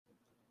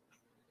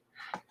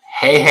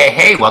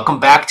Hey, welcome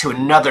back to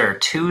another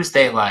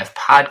Tuesday Live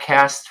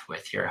podcast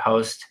with your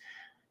host,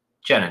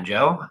 Jenn and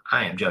Joe.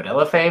 I am Joe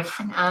Delle, Fave.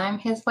 And I'm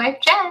his wife,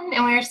 Jenn,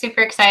 and we're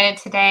super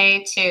excited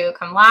today to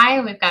come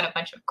live. We've got a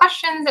bunch of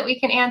questions that we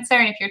can answer,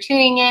 and if you're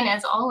tuning in,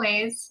 as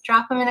always,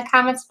 drop them in the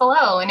comments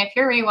below. And if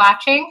you're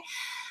rewatching,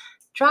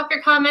 drop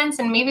your comments,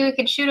 and maybe we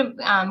could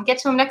get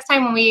to them next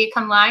time when we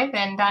come live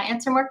and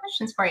answer more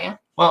questions for you.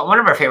 Well, one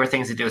of our favorite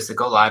things to do is to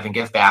go live and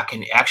give back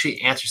and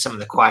actually answer some of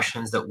the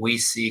questions that we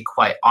see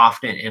quite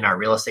often in our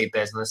real estate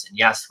business. And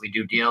yes, we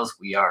do deals.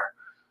 We are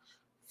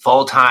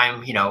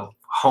full-time,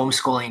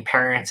 homeschooling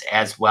parents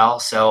as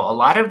well. So a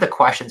lot of the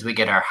questions we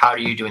get are, how are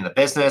you doing the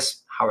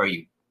business? How are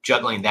you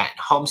juggling that and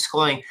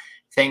homeschooling?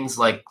 Things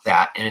like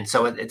that. And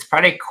so it's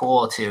pretty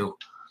cool to...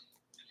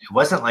 It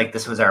wasn't like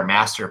this was our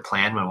master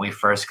plan when we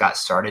first got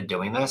started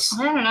doing this.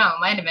 I don't know. It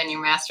might have been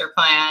your master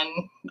plan.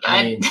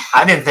 I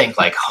didn't think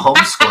like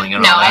homeschooling and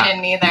all No, that. I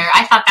didn't either.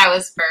 I thought that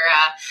was for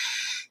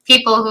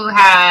people who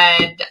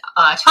had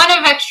a ton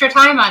of extra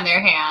time on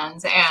their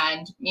hands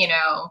and,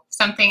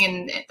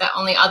 something that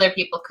only other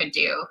people could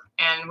do.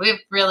 And we've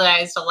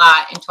realized a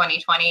lot in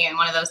 2020. And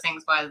one of those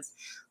things was,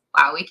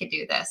 wow, we could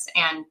do this.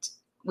 And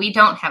we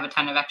don't have a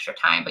ton of extra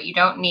time, but you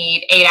don't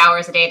need 8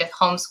 hours a day to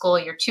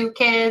homeschool your 2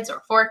 kids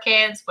or 4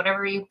 kids,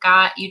 whatever you've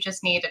got. You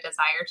just need a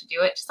desire to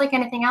do it, just like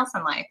anything else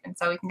in life. And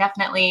so we can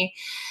definitely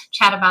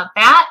chat about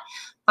that.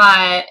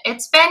 But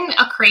it's been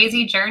a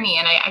crazy journey,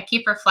 and I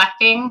keep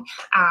reflecting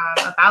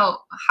about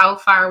how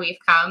far we've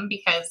come,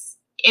 because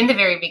in the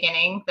very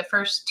beginning, the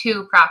first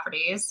 2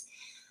 properties,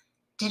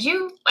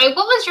 what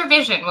was your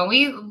vision when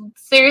we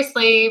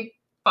seriously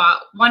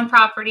bought one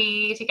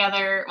property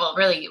together? Well,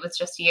 really, it was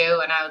just you,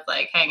 and I was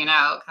like hanging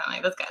out, kind of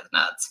like, this guy's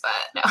nuts,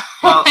 but no.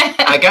 Well,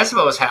 I guess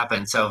what was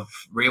happening, so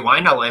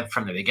rewind all the way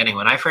from the beginning.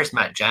 When I first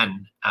met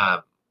Jenn,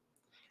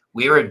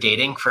 we were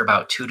dating for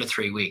about 2 to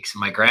 3 weeks.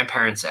 My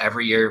grandparents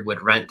every year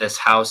would rent this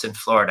house in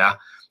Florida,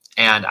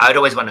 and I'd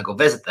always want to go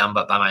visit them,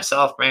 but by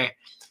myself, right?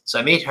 So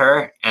I meet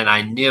her, and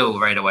I knew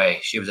right away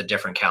she was a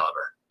different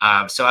caliber.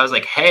 So I was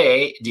like,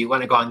 hey, do you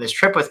want to go on this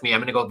trip with me? I'm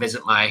going to go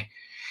visit my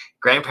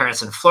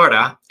grandparents in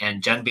Florida,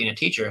 and Jenn, being a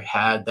teacher,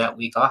 had that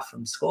week off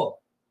from school.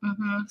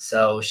 Mm-hmm.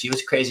 So she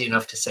was crazy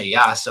enough to say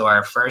yeah. So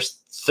our first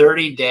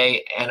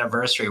 30-day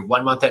anniversary,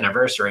 1-month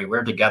anniversary,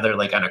 we're together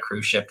like on a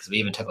cruise ship, because we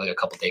even took like a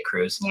couple-day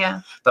cruise.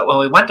 Yeah. But when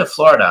we went to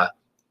Florida,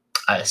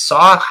 I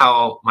saw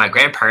how my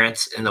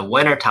grandparents in the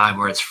wintertime,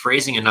 where it's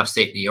freezing in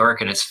upstate New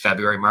York and it's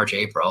February, March,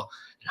 April,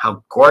 and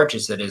how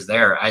gorgeous it is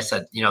there. I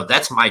said,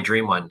 that's my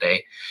dream one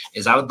day,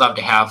 is I would love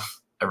to have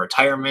a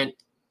retirement,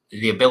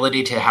 the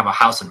ability to have a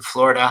house in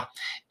Florida,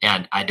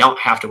 and I don't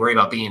have to worry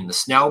about being in the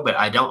snow, but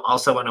I don't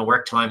also want to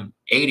work till I'm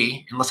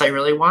 80 unless I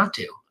really want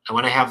to. I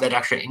want to have that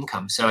extra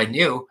income. So I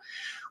knew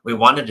we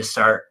wanted to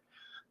start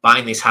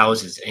buying these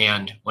houses.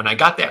 And when I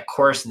got that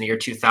course in the year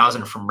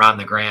 2000 from Ron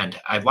the Grand,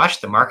 I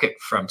watched the market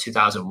from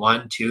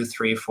 2001, 2,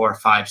 3, 4,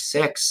 5,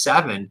 6,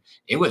 7.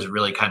 It was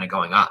really kind of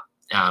going up.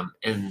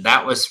 And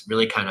that was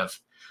really kind of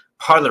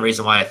part of the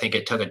reason why I think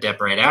it took a dip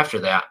right after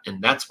that.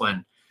 And that's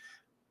when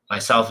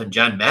myself and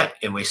Jenn met,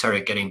 and we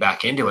started getting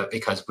back into it,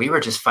 because we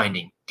were just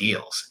finding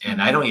deals. And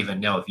I don't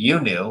even know if you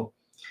knew,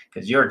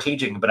 because you were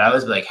teaching, but I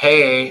was like,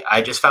 hey,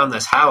 I just found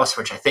this house,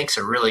 which I think is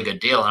a really good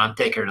deal. And I'm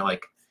thinking,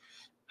 like,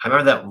 I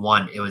remember that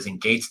one, it was in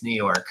Gates, New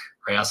York,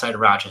 right outside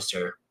of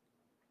Rochester.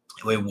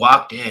 We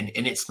walked in,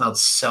 and it smelled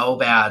so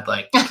bad,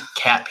 like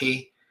cat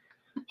pee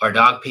or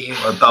dog pee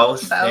or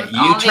both. That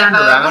you turned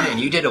around and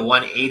you did a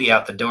 180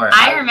 out the door.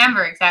 I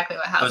remember exactly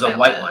what house it was. A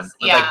white one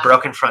with like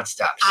broken front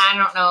steps. I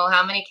don't know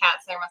how many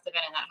cats there must have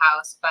been in that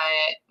house, but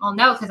well,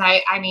 no, because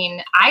I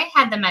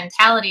had the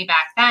mentality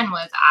back then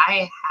was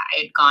I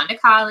had gone to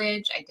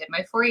college. I did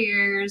my 4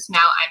 years.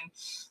 Now I'm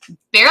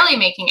barely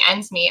making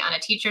ends meet on a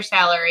teacher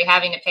salary,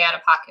 having to pay out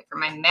of pocket for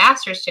my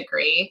master's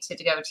degree to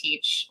go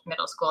teach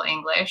middle school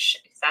English,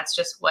 because that's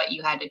just what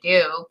you had to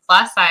do.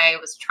 Plus, I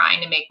was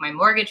trying to make my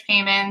mortgage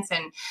payments,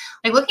 and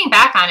like looking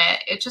back on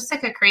it, it's just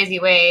like a crazy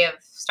way of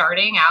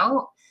starting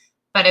out.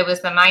 But it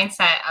was the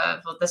mindset of,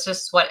 well, this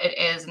is what it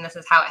is, and this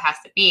is how it has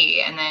to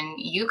be. And then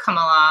you come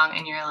along,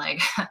 and you're like,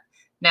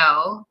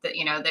 no, that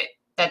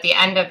that at the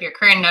end of your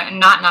career,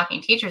 not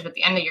knocking teachers, but at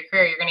the end of your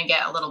career, you're going to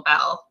get a little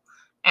bell,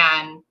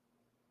 and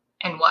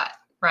what,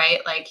 right?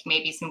 Like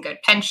maybe some good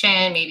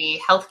pension, maybe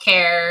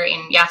healthcare,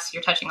 and yes,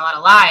 you're touching a lot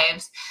of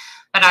lives.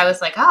 But I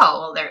was like,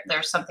 oh, well,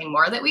 there's something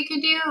more that we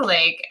could do.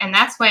 Like, and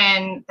that's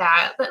when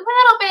that little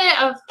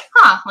bit of,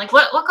 like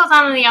what goes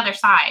on the other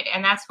side?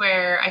 And that's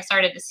where I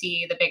started to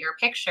see the bigger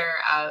picture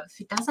of,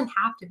 it doesn't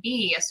have to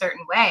be a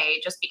certain way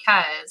just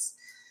because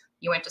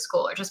you went to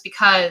school or just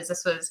because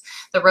this was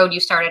the road you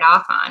started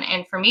off on.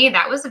 And for me,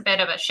 that was a bit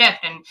of a shift.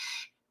 And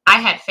I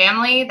had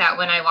family that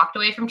when I walked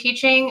away from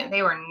teaching,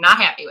 they were not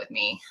happy with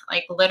me,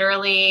 like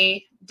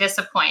literally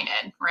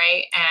disappointed,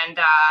 right? And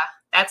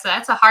that's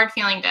a hard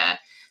feeling to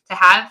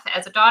have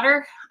as a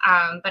daughter.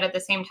 But at the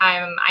same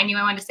time, I knew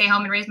I wanted to stay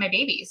home and raise my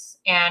babies,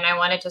 and I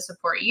wanted to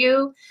support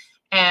you,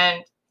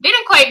 and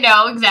didn't quite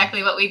know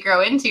exactly what we'd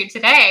grow into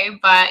today.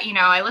 But,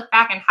 I look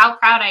back and how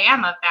proud I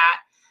am of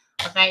that.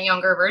 of that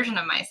younger version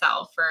of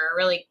myself for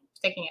really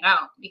sticking it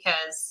out,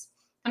 because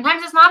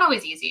sometimes it's not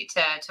always easy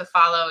to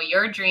follow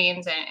your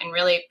dreams and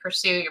really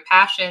pursue your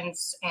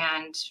passions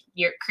and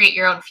create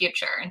your own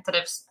future instead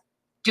of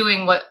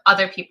doing what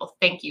other people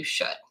think you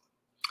should.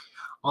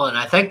 Well, and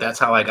I think that's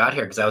how I got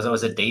here, because I was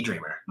always a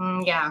daydreamer.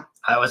 Yeah.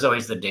 I was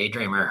always the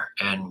daydreamer.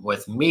 And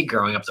with me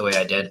growing up the way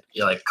I did,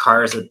 like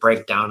cars would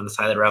break down on the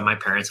side of the road. My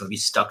parents would be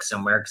stuck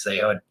somewhere because they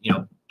had,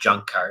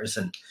 junk cars.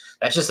 And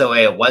that's just the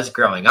way it was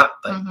growing up.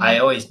 But I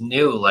always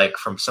knew, like,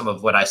 from some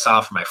of what I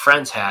saw from my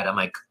friends had, I'm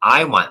like,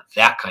 I want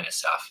that kind of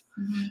stuff.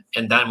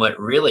 And then what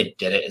really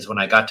did it is when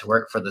I got to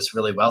work for this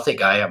really wealthy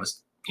guy. I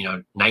was,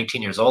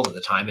 19 years old at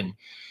the time. And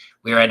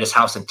we were at his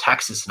house in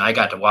Texas, and I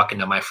got to walk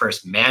into my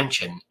first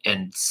mansion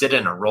and sit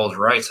in a Rolls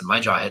Royce, and my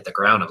jaw hit the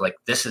ground of like,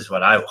 this is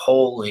what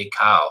holy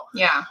cow.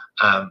 Yeah.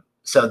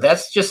 So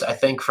that's just, I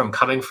think, from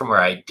coming from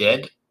where I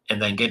did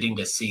and then getting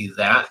to see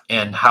that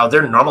and how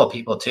they're normal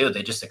people too.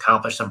 They just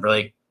accomplish some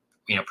really,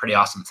 pretty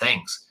awesome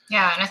things.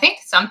 Yeah. And I think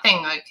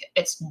something like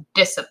it's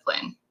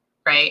discipline,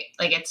 right?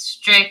 Like it's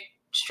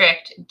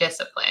strict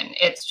discipline.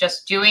 It's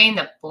just doing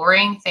the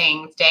boring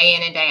things day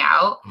in and day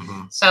out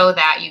so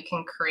that you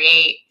can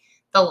create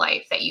the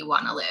life that you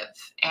want to live.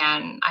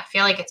 And I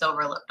feel like it's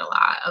overlooked a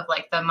lot of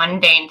like the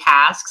mundane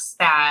tasks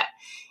that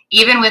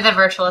even with a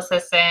virtual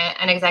assistant,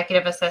 an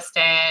executive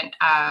assistant,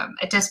 a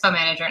dispo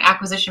manager, an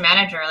acquisition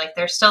manager, like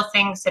there's still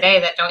things today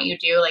that don't you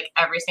do like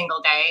every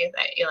single day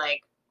that you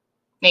like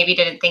maybe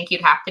didn't think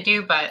you'd have to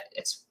do, but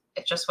it's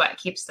just what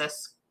keeps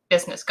this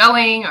business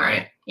going. Or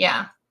right.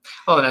 Yeah.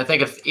 Well, and I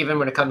think even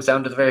when it comes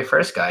down to the very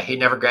first guy, he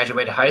never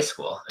graduated high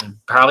school. And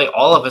probably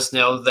all of us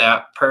know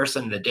that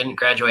person that didn't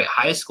graduate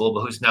high school,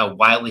 but who's now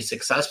wildly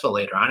successful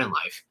later on in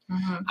life.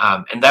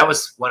 And that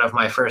was one of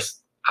my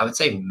first, I would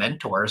say,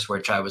 mentors,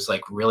 which I was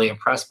like really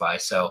impressed by.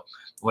 So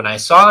when I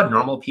saw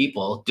normal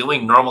people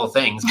doing normal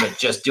things, but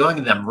just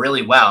doing them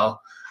really well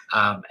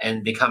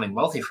and becoming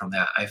wealthy from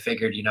that, I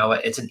figured, you know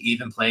what, it's an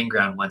even playing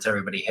ground once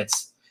everybody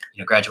hits,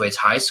 graduates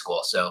high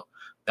school. So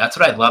that's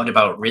what I loved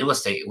about real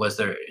estate was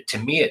to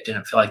me, it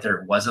didn't feel like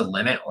there was a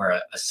limit or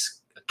a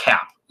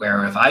cap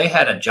where if I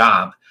had a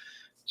job,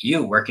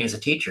 you working as a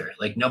teacher,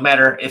 like no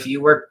matter if you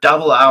work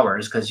double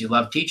hours because you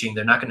love teaching,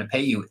 they're not going to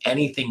pay you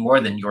anything more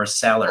than your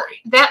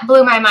salary. That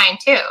blew my mind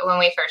too. When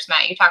we first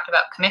met, you talked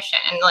about commission,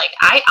 and like,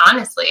 I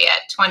honestly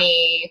at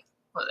 20,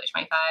 what was it,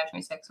 25,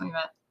 26 when we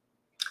met?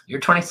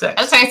 You're 26.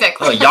 I was 26.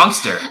 Oh,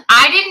 youngster.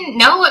 I didn't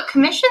know what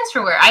commissions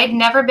were. I had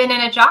never been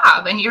in a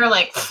job, and you're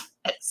like,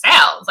 it's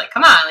sales. Like,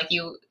 come on, like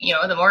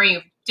the more you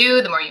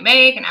do, the more you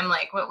make. And I'm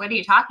like, what are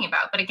you talking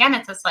about? But again,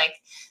 it's just like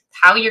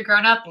how you're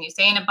grown up and you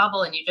stay in a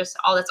bubble and you just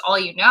that's all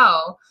you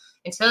know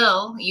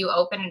until you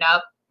open it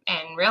up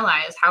and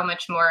realize how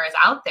much more is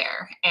out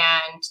there.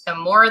 And the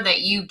more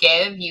that you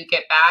give, you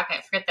get back. I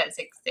forget that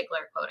Zig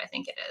Ziglar quote. I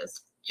think it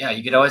is. Yeah,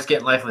 you could always get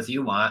in life what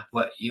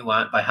you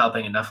want by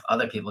helping enough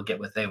other people get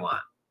what they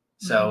want.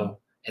 So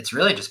it's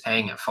really just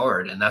paying it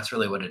forward. And that's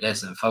really what it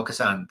is. And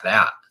focus on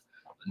that.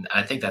 And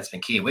I think that's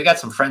been key. We got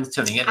some friends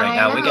tuning in right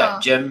now. We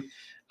got Jim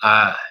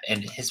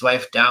and his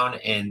wife down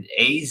in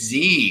AZ,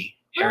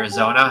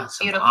 Arizona.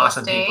 Some beautiful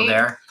awesome state. People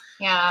there.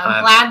 Yeah,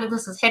 I'm glad that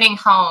this is hitting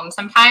home.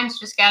 Sometimes you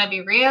just got to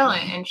be real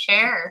and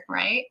share,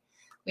 right?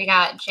 We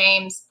got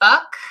James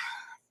Buck.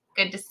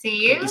 Good to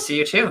see you. Good to see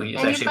you too.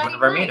 He's actually one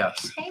of our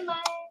meetups. Hey, Mike.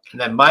 And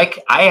then Mike,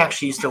 I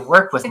actually used to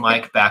work with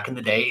Mike back in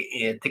the day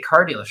at the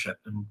car dealership.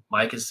 And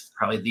Mike is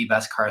probably the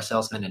best car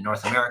salesman in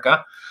North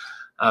America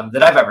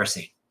that I've ever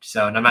seen.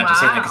 So, and I'm not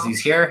just saying that because he's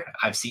here.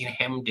 I've seen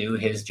him do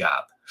his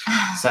job.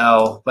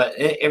 So, but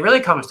it really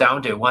comes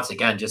down to, once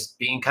again, just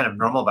being kind of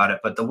normal about it.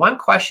 But the one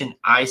question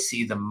I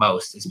see the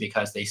most is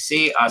because they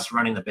see us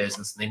running the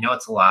business and they know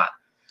it's a lot.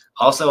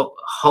 Also,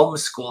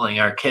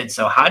 homeschooling our kids.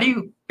 So how do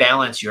you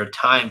balance your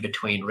time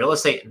between real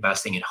estate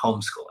investing and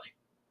homeschooling?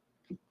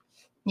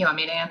 You want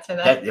me to answer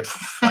that?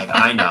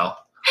 I know.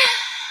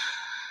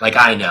 Like,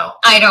 I know.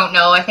 I don't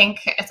know. I think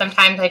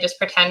sometimes I just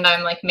pretend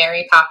I'm like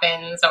Mary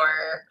Poppins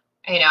or,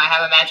 I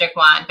have a magic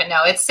wand. But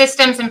no, it's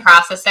systems and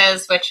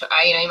processes, which,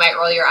 you might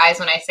roll your eyes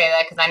when I say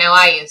that because I know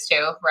I used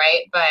to,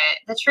 right? But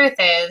the truth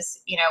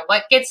is,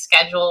 what gets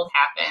scheduled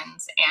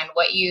happens, and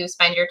what you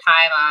spend your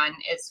time on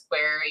is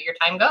where your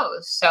time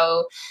goes.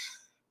 So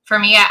for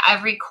me,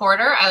 every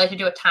quarter, I like to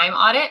do a time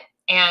audit.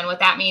 And what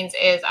that means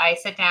is I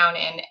sit down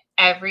and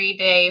every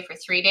day for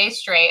 3 days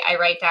straight, I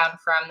write down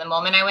from the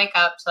moment I wake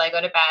up till I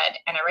go to bed,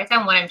 and I write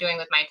down what I'm doing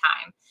with my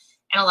time.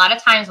 And a lot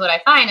of times what I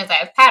find is I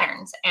have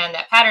patterns, and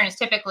that pattern is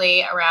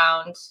typically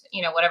around,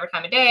 whatever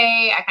time of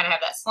day, I kind of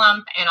have that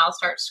slump and I'll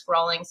start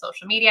scrolling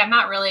social media. I'm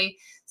not really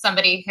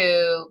somebody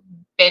who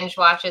binge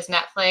watches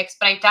Netflix,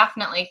 but I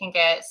definitely can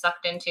get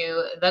sucked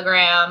into the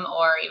gram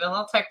or even a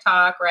little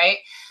TikTok, right?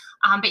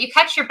 But you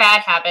catch your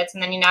bad habits,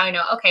 and then you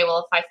know, okay,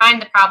 well, if I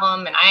find the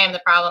problem and I am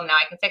the problem, now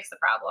I can fix the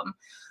problem.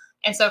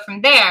 And so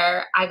from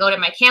there, I go to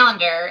my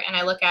calendar and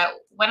I look at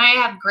when I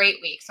have great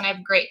weeks and I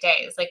have great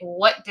days, like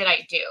what did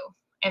I do?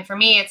 And for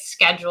me, it's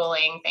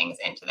scheduling things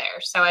into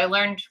there. So I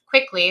learned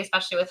quickly,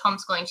 especially with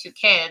homeschooling 2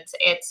 kids,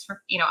 it's,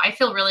 you know, I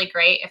feel really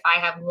great if I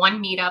have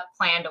 1 meetup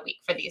planned a week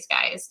for these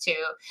guys to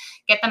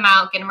get them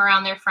out, get them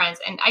around their friends,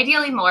 and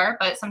ideally more,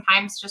 but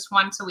sometimes just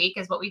once a week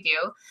is what we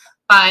do.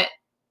 But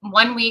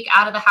 1 week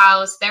out of the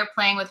house, they're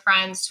playing with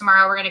friends.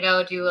 Tomorrow we're going to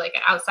go do like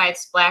an outside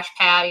splash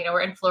pad. You know,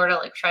 we're in Florida,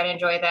 like try to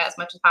enjoy that as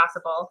much as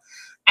possible.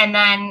 And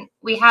then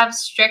we have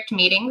strict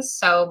meetings.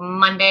 So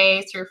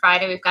Monday through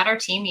Friday, we've got our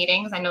team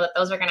meetings. I know that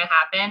those are going to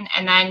happen.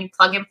 And then you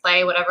plug and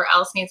play whatever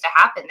else needs to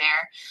happen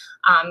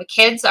there.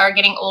 Kids are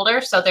getting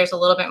older, so there's a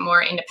little bit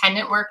more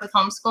independent work with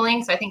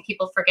homeschooling. So I think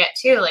people forget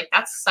too, like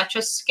that's such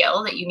a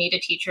skill that you need to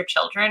teach your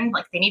children.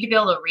 Like they need to be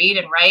able to read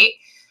and write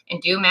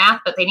and do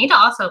math, but they need to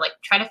also like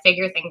try to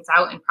figure things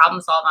out and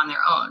problem solve on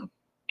their own,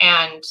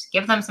 and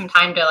give them some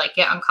time to like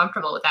get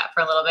uncomfortable with that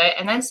for a little bit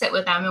and then sit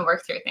with them and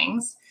work through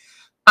things.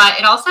 But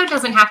it also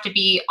doesn't have to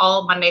be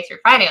all Monday through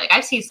Friday. Like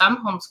I see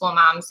some homeschool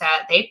moms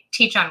that they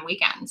teach on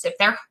weekends. If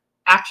they're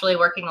actually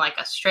working like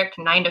a strict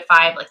 9 to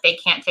 5, like they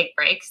can't take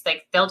breaks,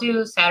 like they'll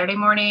do Saturday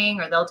morning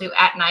or they'll do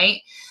at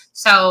night.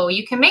 So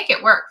you can make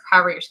it work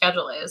however your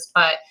schedule is,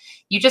 but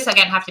you just,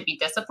 again, have to be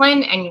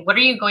disciplined. And what are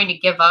you going to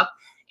give up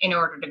in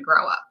order to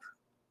grow up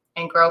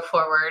and grow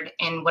forward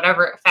in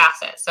whatever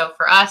facet? So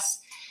for us,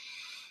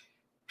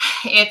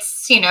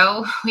 it's, you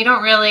know, we're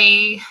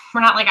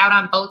not like out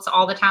on boats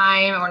all the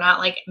time. We're not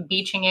like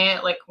beaching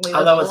it like we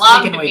would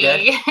love to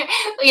be.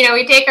 You know,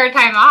 we take our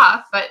time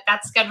off, but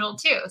that's scheduled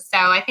too. So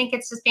I think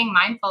it's just being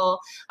mindful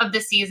of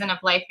the season of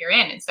life you're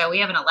in. And so we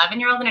have an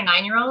 11-year-old and a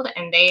 9-year-old,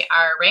 and they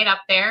are right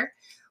up there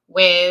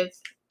with,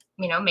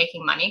 you know,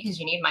 making money, because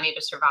you need money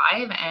to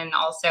survive, and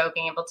also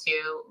being able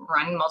to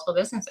run multiple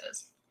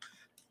businesses.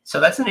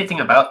 So that's the neat thing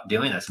about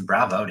doing this.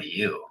 Bravo to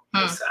you.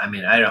 I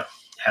mean, I don't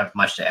have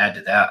much to add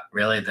to that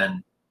really.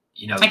 Then,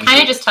 you know, I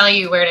kind of just tell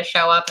you where to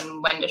show up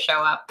and when to show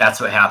up. That's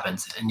what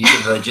happens. And you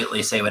can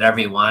legitimately say whatever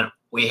you want.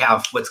 We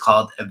have what's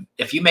called,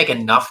 if you make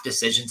enough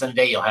decisions in a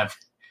day, you'll have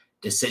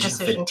decision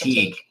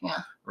fatigue.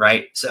 Yeah.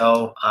 Right.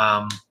 So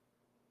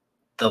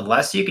the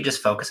less you could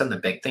just focus on the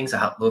big things that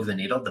help move the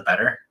needle, the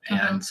better.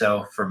 And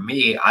so for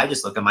me, I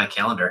just look at my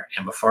calendar.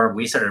 And before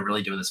we started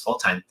really doing this full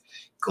time,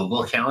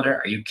 Google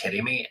Calendar, are you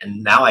kidding me?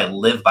 And now I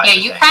live by it.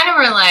 Yeah, you kind of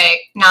were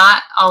like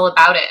not all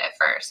about it at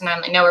first. And I'm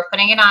like, no, we're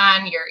putting it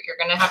on. You're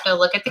gonna have to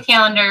look at the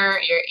calendar.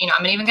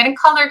 I'm even gonna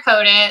color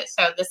code it.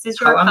 So this is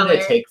your color. How long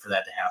did it take for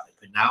that to happen?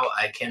 But now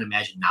I can't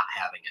imagine not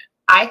having it.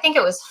 I think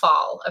it was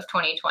fall of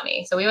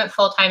 2020. So we went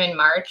full time in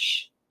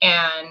March.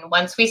 And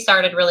once we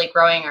started really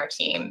growing our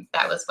team,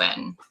 that was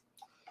when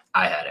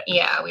I had it.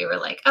 Yeah, we were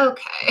like,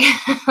 okay.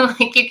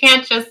 Like you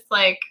can't just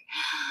like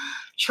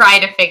try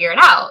to figure it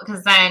out,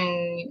 because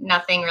then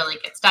nothing really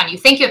gets done. You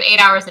think you have 8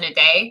 hours in a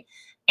day,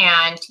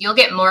 and you'll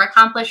get more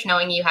accomplished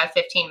knowing you have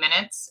 15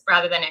 minutes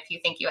rather than if you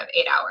think you have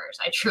 8 hours.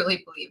 I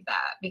truly believe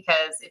that,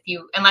 because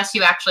unless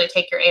you actually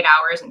take your 8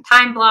 hours and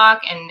time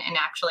block and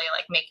actually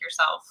like make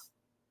yourself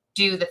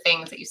do the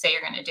things that you say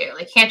you're going to do.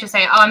 Like you can't just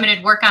say, oh, I'm going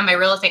to work on my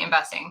real estate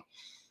investing.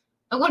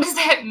 What does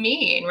that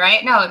mean,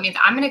 right? No, it means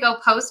I'm going to go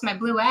post my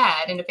blue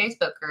ad into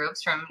Facebook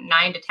groups from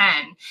 9 to 10.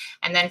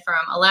 And then from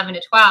 11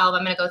 to 12,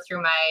 I'm going to go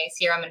through my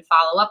CRM and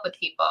follow up with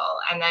people.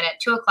 And then at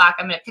 2 o'clock,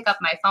 I'm going to pick up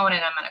my phone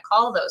and I'm going to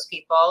call those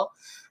people.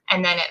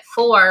 And then at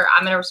 4,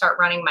 I'm going to start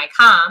running my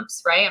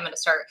comps, right? I'm going to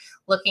start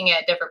looking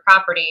at different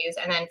properties.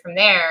 And then from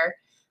there,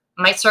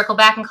 I might circle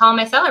back and call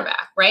my seller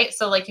back, right?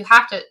 So like you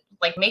have to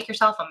like make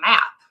yourself a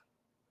map,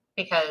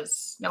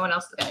 because no one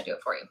else is going to do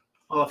it for you.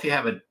 Well, if you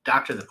have a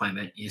doctor's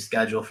appointment, you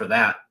schedule for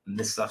that. And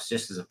this stuff's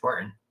just as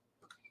important.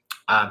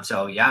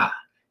 So, yeah.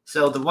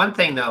 So the one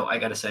thing, though, I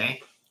got to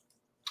say,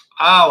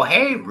 oh,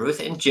 hey,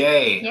 Ruth and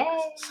Jay.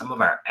 Yay. Some of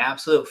our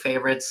absolute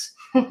favorites.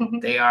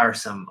 They are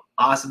some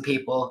awesome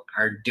people,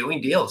 are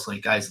doing deals.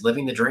 Like, guys,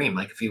 living the dream.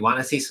 Like, if you want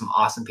to see some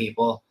awesome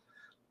people,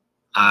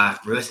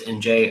 Ruth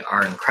and Jay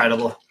are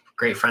incredible,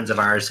 great friends of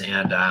ours,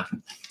 and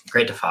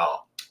great to follow.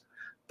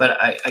 But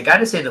I got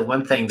to say the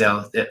one thing,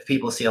 though, that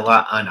people see a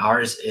lot on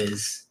ours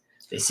is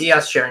they see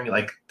us sharing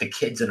like the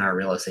kids in our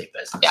real estate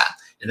business. Yeah.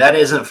 And that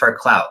isn't for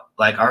clout.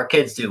 Like our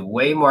kids do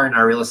way more in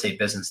our real estate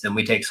business than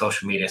we take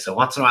social media. So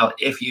once in a while,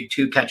 if you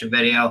do catch a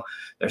video,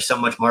 there's so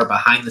much more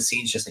behind the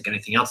scenes, just like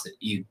anything else that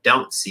you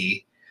don't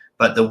see.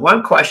 But the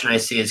one question I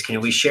see is, can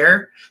we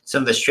share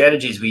some of the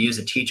strategies we use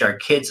to teach our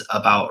kids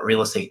about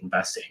real estate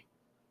investing?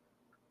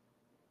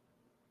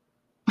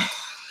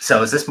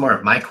 So is this more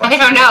of my question?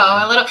 I don't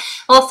know. A little.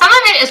 Well, some of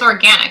it is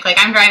organic. Like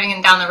I'm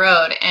driving down the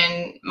road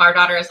and my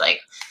daughter is like,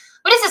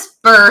 what is this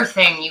burr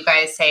thing you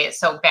guys say is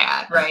so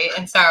bad, right?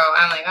 And so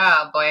I'm like,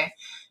 oh boy,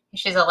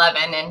 she's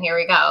 11 and here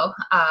we go.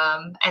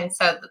 And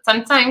so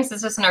sometimes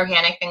it's just an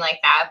organic thing like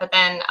that. But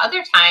then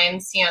other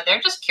times,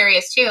 they're just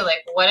curious too. Like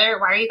why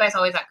are you guys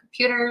always on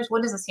computers?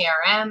 What is a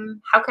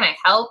CRM? How can I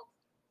help?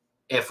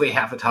 If we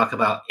have to talk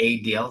about a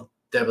deal,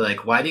 they'll be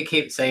like, why do you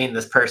keep saying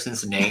this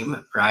person's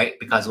name, right?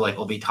 Because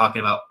we'll be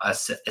talking about a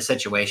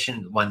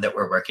situation, one that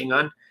we're working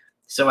on.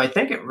 So I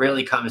think it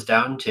really comes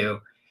down to,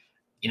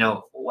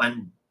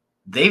 when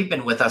they've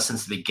been with us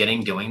since the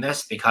beginning doing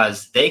this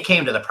because they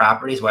came to the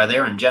properties while they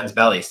were in Jen's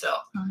belly still.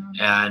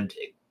 And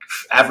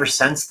ever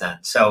since then.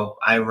 So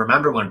I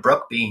remember when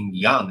Brooke being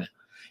young,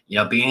 you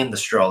know, being in the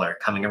stroller,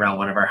 coming around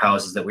one of our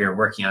houses that we were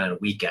working on a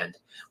weekend,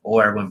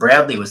 or when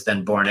Bradley was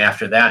then born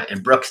after that,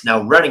 and Brooke's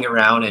now running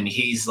around and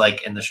he's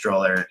like in the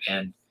stroller,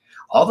 and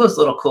all those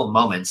little cool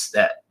moments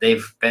that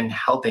they've been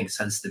helping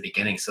since the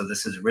beginning. So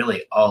this is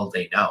really all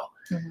they know.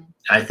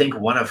 I think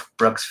one of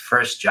Brooke's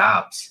first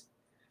jobs,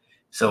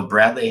 so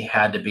Bradley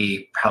had to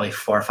be probably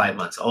 4 or 5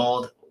 months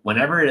old,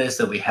 whenever it is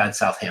that we had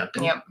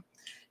Southampton.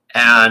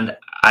 And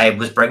I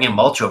was bringing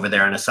mulch over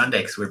there on a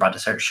Sunday because we were about to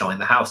start showing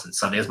the house. And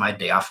Sunday was my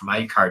day off from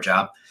my car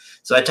job.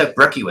 So I took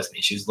Brookie with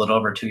me. She was a little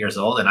over 2 years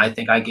old. And I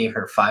think I gave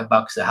her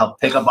 $5 to help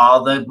pick up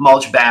all the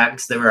mulch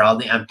bags. They were all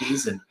the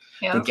empties and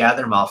to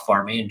gather them all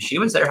for me. And she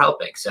was there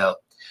helping. So,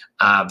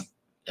 and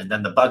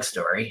then the bug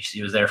story,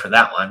 she was there for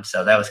that one.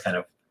 So that was kind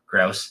of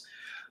gross.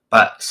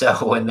 But so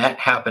when that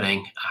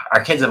happening,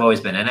 our kids have always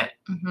been in it.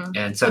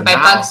 And so by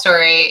bug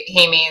story,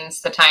 he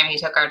means the time he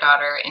took our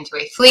daughter into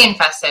a flea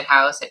infested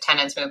house that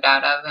tenants moved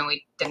out of, and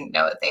we didn't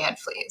know that they had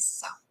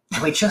fleas.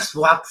 So we just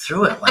walked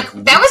through it. Like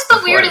that was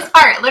the weirdest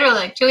part. Literally,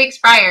 like 2 weeks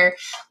prior,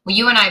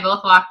 you and I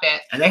both walked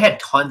it. And they had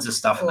tons of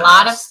stuff in there. A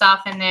lot of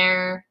stuff in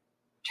there,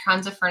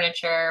 tons of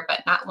furniture, but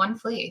not one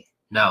flea.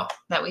 No.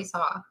 That we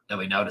saw. That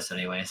we noticed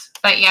anyways.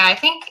 But yeah, I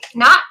think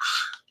not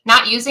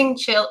using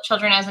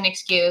children as an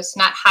excuse,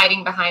 not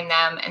hiding behind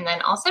them, and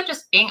then also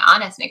just being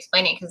honest and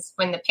explaining. Because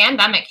when the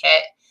pandemic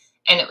hit,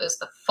 and it was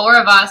the 4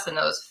 of us and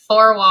those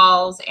 4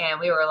 walls, and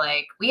we were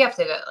like, we have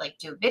to like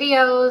do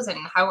videos, and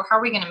how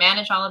are we going to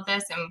manage all of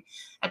this? And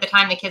at the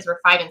time, the kids were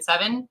 5 and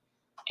 7,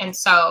 and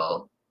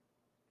so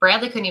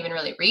Bradley couldn't even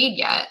really read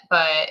yet.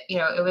 But you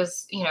know, it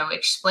was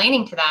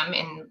explaining to them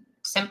in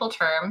simple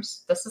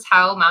terms, this is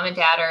how mom and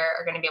dad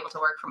are going to be able to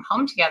work from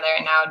home together.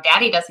 And now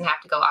daddy doesn't have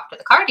to go off to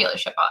the car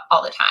dealership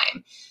all the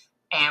time.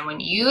 And when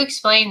you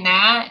explain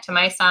that to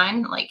my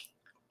son, like,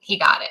 he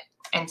got it.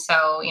 And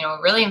so,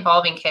 really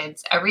involving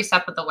kids every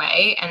step of the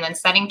way, and then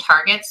setting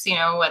targets,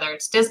 whether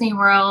it's Disney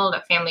World,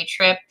 a family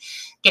trip,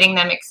 getting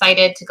them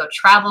excited to go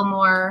travel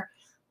more.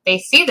 They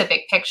see the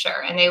big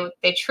picture, and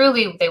they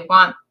truly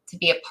want to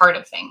be a part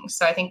of things.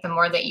 So I think the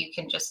more that you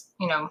can just,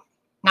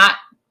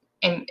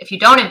 and if you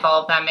don't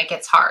involve them, it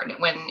gets hard.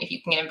 If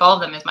you can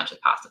involve them as much as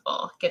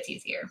possible, it gets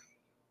easier.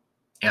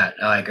 Yeah,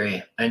 no, I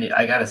agree. And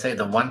I got to say,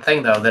 the one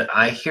thing, though, that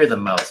I hear the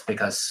most,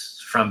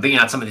 because from being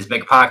on some of these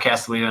big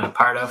podcasts we've been a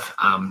part of,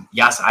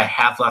 yes, I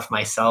have left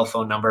my cell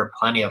phone number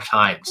plenty of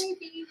times.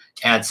 Maybe.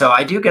 And so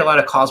I do get a lot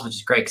of calls, which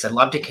is great because I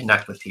love to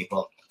connect with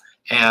people.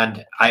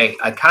 And I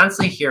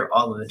constantly hear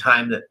all of the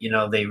time that,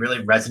 they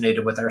really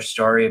resonated with our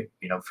story,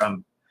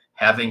 from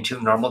having 2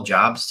 normal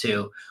jobs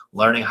to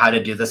learning how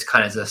to do this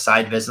kind of as a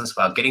side business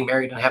while getting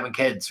married and having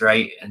kids,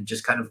 right? And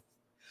just kind of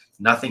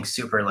nothing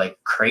super like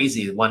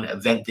crazy. One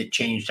event that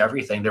changed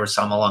everything. There was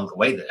some along the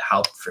way that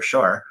helped for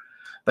sure.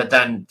 But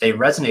then they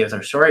resonate with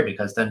our story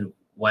because then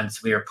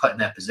once we were put in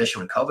that position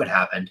when COVID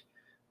happened,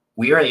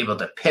 we were able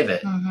to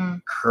pivot,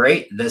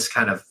 create this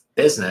kind of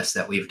business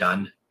that we've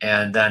done,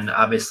 and then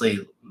obviously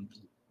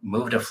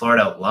move to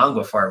Florida long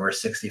before we're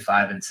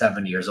 65 and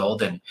 70 years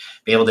old and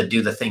be able to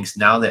do the things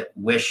now that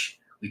wish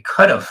we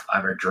could have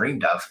ever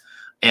dreamed of.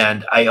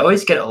 And I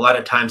always get a lot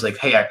of times like,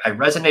 hey, I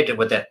resonated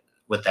with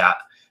that.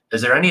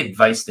 Is there any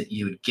advice that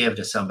you would give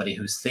to somebody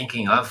who's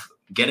thinking of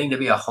getting to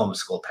be a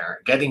homeschool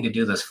parent, getting to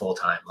do this full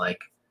time?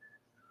 Like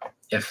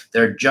if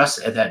they're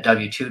just at that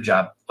W-2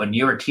 job, when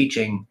you were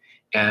teaching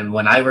and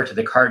when I worked at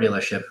the car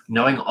dealership,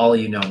 knowing all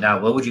you know now,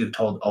 what would you have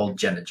told old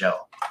Jenn and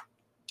Joe?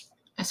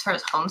 As far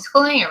as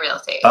homeschooling or real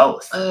estate?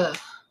 Both. Well,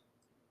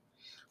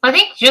 I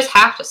think you just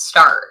have to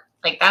start.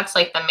 Like that's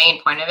like the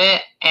main point of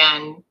it.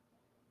 And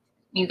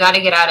you got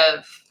to get out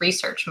of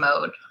research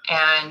mode.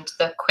 And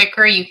the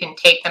quicker you can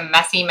take the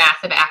messy,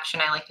 massive action,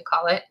 I like to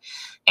call it,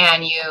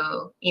 and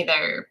you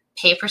either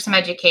pay for some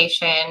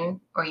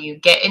education or you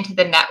get into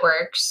the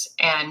networks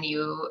and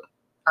you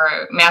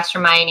are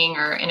masterminding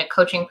or in a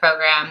coaching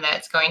program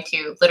that's going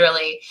to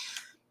literally,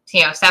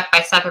 step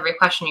by step, every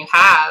question you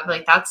have,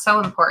 like that's so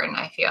important,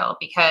 I feel,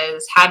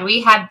 because had we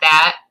had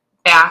that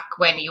back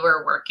when you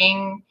were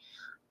working,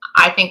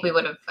 I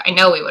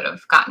know we would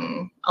have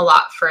gotten a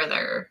lot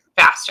further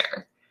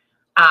faster,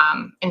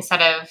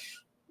 instead of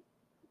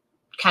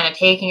kind of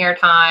taking our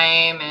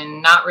time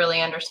and not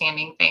really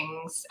understanding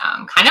things,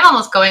 kind of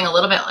almost going a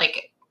little bit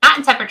like, not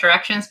in separate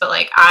directions, but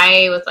like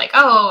I was like,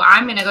 oh,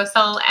 I'm going to go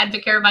sell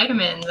Advocare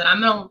vitamins and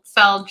I'm going to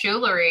sell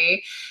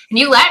jewelry. And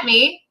you let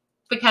me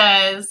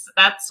because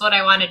that's what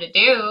I wanted to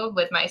do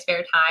with my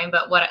spare time.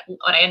 But what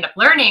I ended up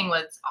learning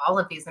was all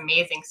of these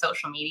amazing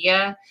social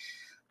media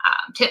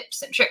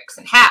tips and tricks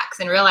and hacks,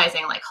 and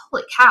realizing like,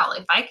 holy cow,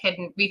 if I could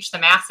reach the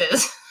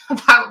masses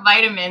about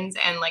vitamins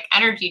and like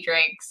energy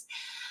drinks,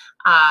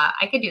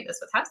 I could do this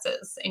with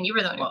houses. And you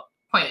were the one who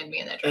pointed me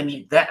in that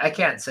direction. And that I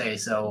can't say.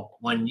 So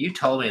when you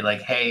told me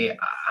like, hey,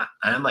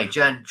 I'm like,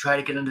 Jenn, try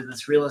to get into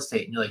this real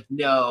estate. And you're like,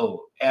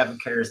 no,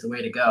 Advocare is the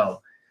way to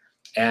go.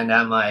 And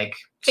I'm like,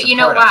 but you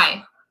know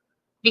why?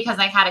 because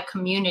I had a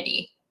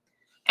community.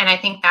 And I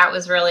think that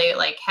was really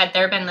like, had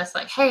there been this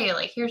like, hey,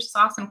 like here's this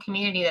awesome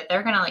community that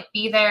they're going to like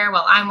be there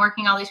while I'm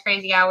working all these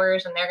crazy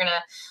hours, and they're going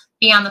to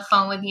be on the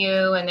phone with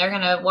you, and they're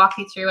going to walk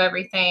you through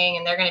everything,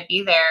 and they're going to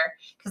be there,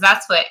 because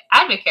that's what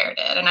Advocare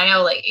did. And I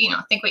know, like, you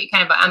know, think what you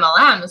can about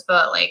MLMs,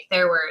 but like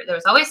there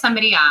was always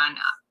somebody on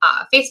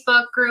a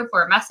Facebook group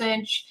or a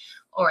message,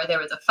 or there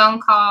was a phone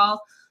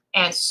call.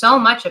 And so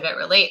much of it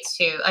relates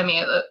to, I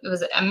mean, it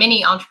was a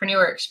mini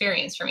entrepreneur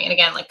experience for me. And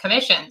again, like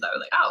commissions, I was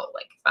like, oh,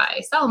 like if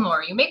I sell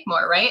more, you make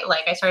more, right?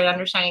 Like I started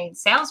understanding the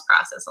sales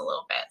process a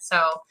little bit.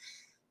 So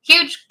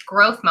huge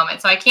growth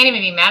moment. So I can't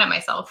even be mad at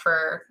myself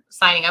for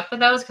signing up for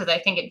those, because I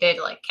think it did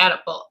like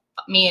catapult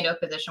me into a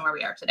position where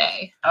we are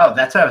today. Oh,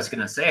 that's what I was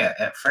going to say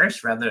at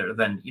first, rather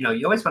than, you know,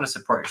 you always want to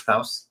support your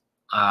spouse.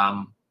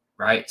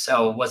 Right.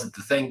 So was it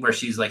the thing where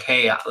she's like,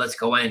 hey, let's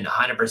go in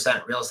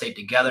 100% real estate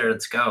together.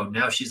 Let's go.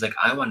 Now she's like,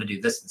 I want to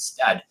do this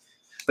instead,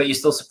 but you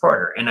still support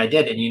her. And I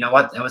did. And you know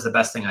what? That was the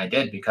best thing I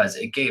did, because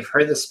it gave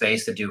her the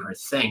space to do her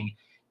thing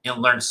and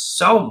learn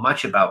so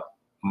much about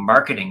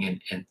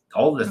marketing and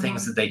all the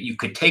things that you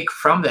could take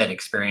from that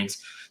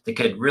experience that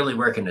could really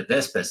work into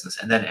this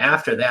business. And then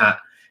after that,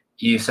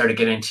 you started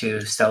getting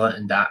into Stella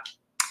and Dot.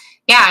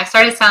 Yeah, I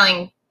started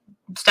selling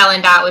Stella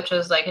and Dot, which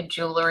was like a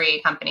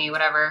jewelry company,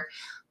 whatever.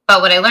 But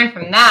what I learned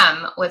from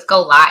them was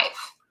go live,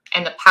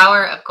 and the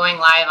power of going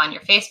live on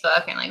your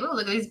Facebook and like, oh,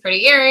 look at these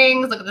pretty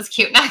earrings, look at this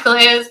cute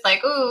necklace,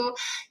 like, ooh,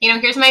 you know,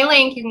 here's my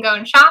link, you can go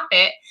and shop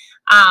it,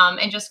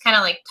 and just kind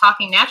of like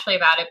talking naturally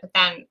about it. But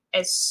then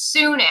as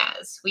soon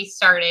as we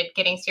started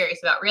getting serious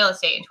about real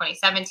estate in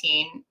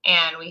 2017,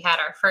 and we had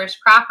our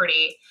first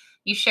property,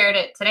 you shared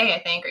it today,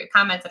 I think, or you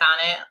commented on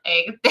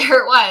it. Like,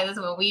 there it was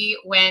when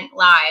we went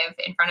live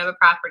in front of a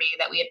property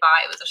that we had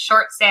bought. It was a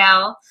short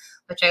sale,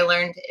 which I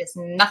learned is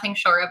nothing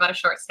short about a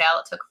short sale.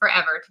 It took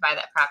forever to buy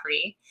that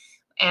property.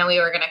 And we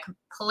were going to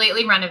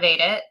completely renovate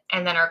it.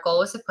 And then our goal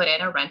was to put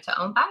in a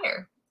rent-to-own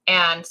buyer.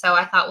 And so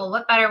I thought, well,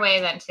 what better way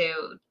than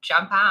to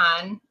jump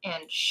on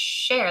and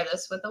share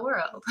this with the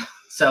world?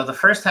 So the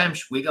first time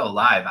we go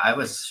live, I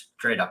was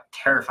straight up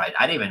terrified.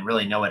 I didn't even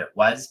really know what it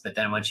was. But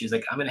then when she was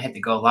like, I'm going to hit the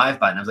go live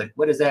button, I was like,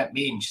 what does that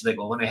mean? She's like,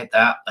 well, when I hit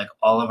that, like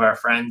all of our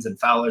friends and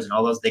followers and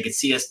all those, they could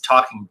see us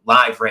talking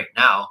live right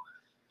now.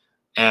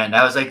 And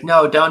I was like,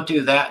 no, don't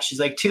do that.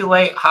 She's like, too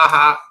late,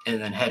 haha, and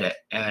then hit it.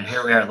 And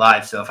here we are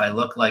live. So if I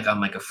look like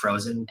I'm like a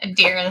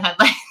deer in the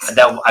headlights.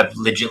 That I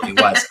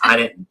legitimately was. I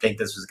didn't think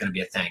this was going to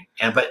be a thing.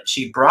 But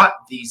she brought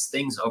these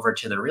things over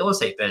to the real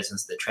estate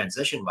business that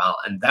transitioned well.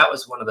 And that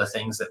was one of the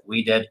things that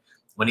we did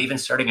when even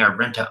starting our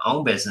rent to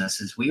own business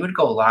is we would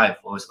go live,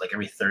 what was it, like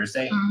every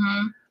Thursday?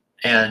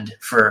 And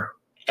for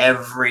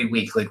every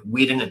week, like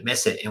we didn't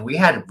miss it, and we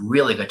had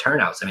really good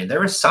turnouts. I mean, there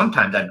was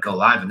sometimes I'd go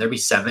live and there'd be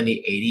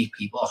 70, 80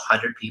 people,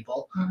 100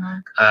 people.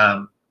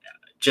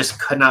 Just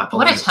could not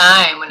believe what a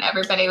time when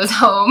everybody was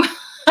home.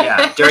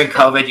 Yeah, during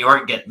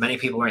COVID, many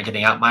people weren't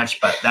getting out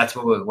much, but that's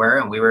where we were,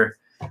 and we were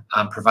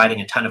providing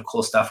a ton of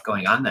cool stuff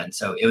going on then.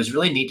 So it was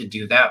really neat to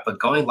do that, but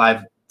going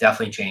live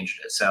definitely changed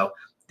it. So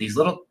these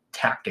little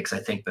tactics, I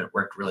think, that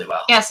worked really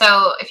well. Yeah.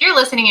 So if you're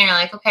listening and you're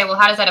like, okay, well,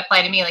 how does that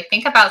apply to me? Like,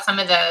 think about some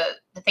of the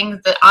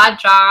things, the odd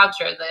jobs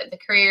or the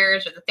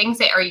careers or the things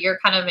that you're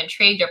kind of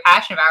intrigued or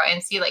passionate about,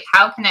 and see like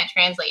how can that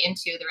translate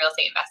into the real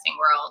estate investing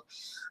world?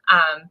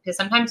 Because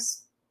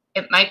sometimes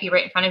it might be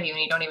right in front of you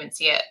and you don't even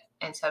see it.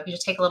 And so if you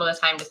just take a little bit of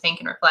time to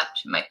think and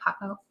reflect, it might pop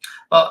out.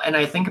 Well, and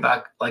I think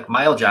about like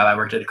my old job, I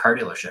worked at a car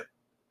dealership.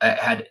 It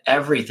had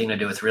everything to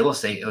do with real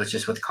estate. It was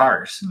just with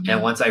cars.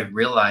 And once I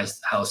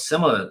realized how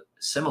similar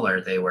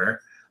they were,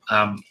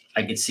 I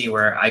could see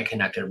where I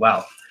connected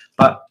well.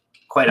 But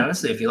quite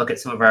honestly, if you look at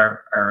some of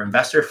our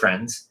investor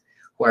friends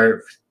who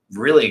are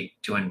really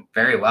doing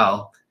very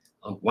well,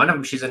 one of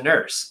them, she's a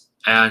nurse.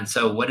 And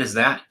so what does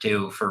that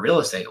do for real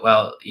estate?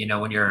 Well, you know,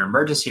 when you're an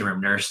emergency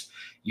room nurse,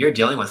 you're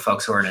dealing with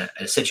folks who are in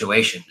a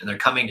situation and they're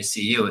coming to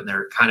see you and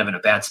they're kind of in a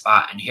bad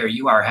spot. And here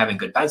you are having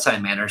good bedside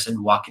manners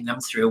and walking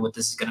them through what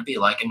this is going to be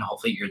like. And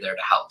hopefully you're there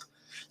to help.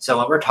 So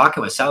when we're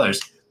talking with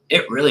sellers,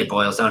 it really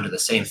boils down to the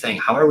same thing.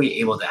 How are we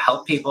able to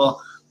help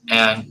people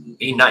and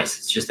be nice?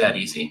 It's just that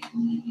easy.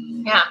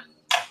 Yeah.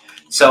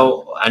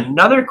 So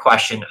another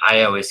question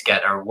I always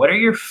get are, what are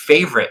your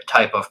favorite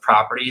type of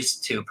properties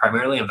to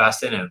primarily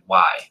invest in and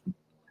why?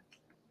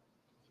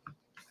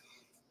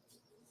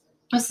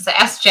 This is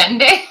Ask Jen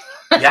Day.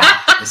 Yeah,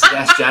 this is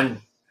Ask Jen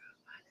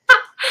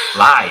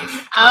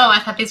live. Oh,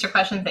 I thought these were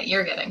questions that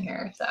you're getting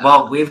here. So.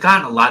 Well, we've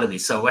gotten a lot of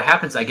these. So what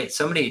happens, I get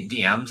so many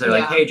DMs. They're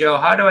like, hey, Joe,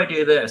 how do I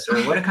do this?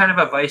 Or what kind of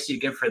advice do you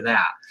give for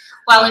that?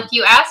 Well, if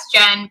you asked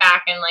Jen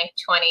back in like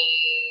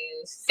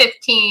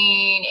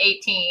 2015,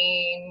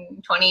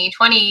 18,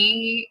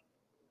 2020,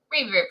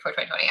 maybe right before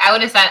 2020, I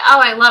would have said, oh,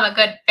 I love a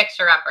good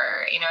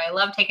fixer-upper. You know, I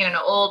love taking an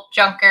old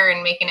junker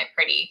and making it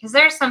pretty, because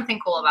there's something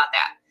cool about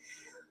that.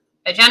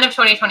 The Jen of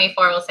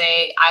 2024 will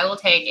say, I will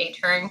take a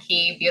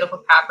turnkey, beautiful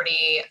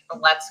property.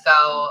 Let's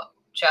go.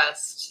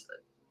 Just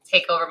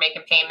take over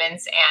making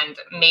payments. And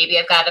maybe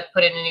I've got to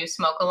put in a new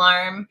smoke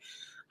alarm.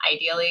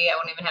 Ideally, I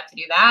won't even have to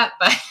do that.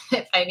 But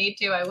if I need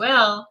to, I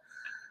will.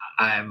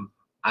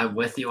 I'm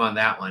with you on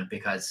that one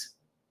because,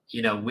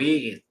 you know,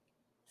 we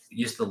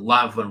used to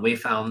love when we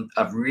found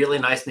a really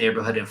nice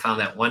neighborhood and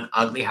found that one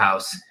ugly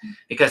house,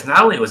 because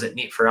not only was it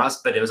neat for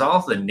us, but it was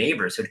all the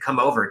neighbors who'd come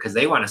over because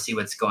they want to see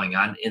what's going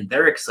on and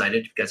they're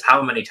excited because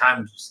how many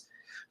times,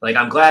 like,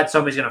 I'm glad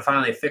somebody's going to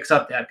finally fix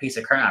up that piece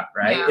of crap,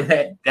 right?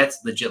 Yeah. That's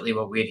legitimately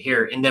what we'd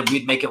hear. And then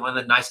we'd make it one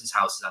of the nicest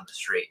houses on the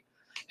street.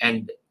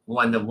 And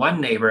when the one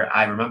neighbor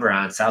I remember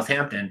on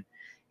Southampton,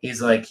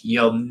 he's like,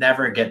 you'll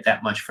never get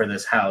that much for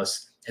this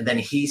house. And then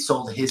he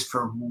sold his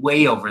for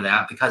way over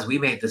that because we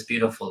made this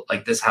beautiful,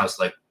 like this house,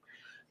 like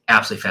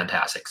absolutely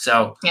fantastic.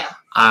 So yeah,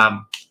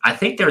 I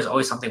think there was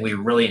always something we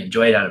really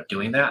enjoyed out of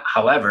doing that.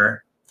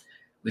 However,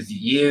 with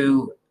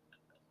you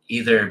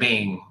either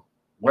being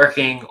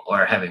working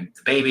or having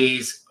the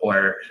babies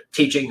or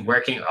teaching,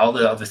 working, all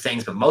the other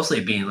things, but mostly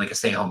being like a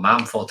stay-at-home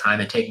mom full time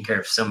and taking care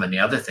of so many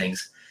other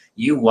things,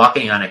 you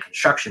walking on a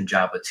construction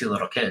job with 2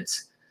 little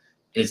kids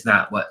is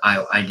not what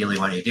I ideally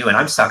want you to do. And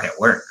I'm stuck at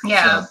work.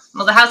 Yeah. So.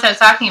 Well, the house I was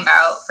talking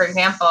about, for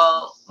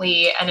example,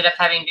 we ended up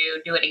having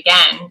to do it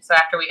again. So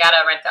after we got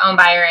a rent-to-own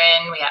buyer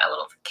in, we had a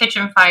little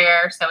kitchen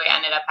fire. So we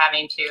ended up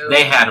having to.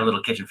 They had a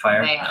little kitchen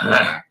fire. They had a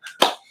fire.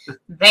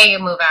 They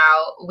move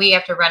out. We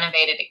have to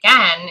renovate it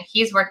again.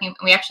 He's working.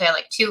 We actually had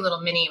like 2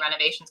 little mini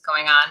renovations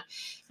going on.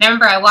 And I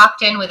remember I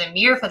walked in with a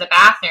mirror for the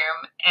bathroom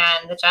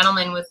and the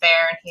gentleman was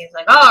there and he's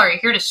like, "Oh, are you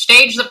here to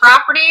stage the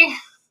property?"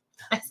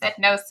 I said,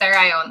 "No, sir,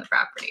 I own the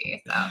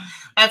property." So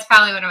that's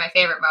probably one of my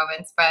favorite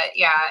moments. But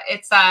yeah,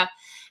 it's a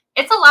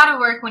lot of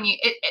work when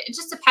it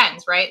just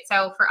depends, right?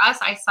 So for us,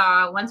 I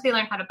saw once we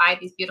learned how to buy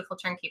these beautiful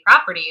turnkey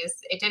properties,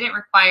 it didn't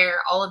require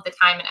all of the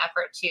time and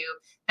effort to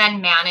then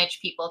manage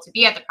people to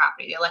be at the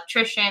property, the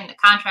electrician, the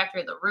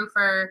contractor, the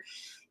roofer,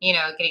 you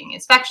know, getting the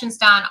inspections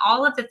done,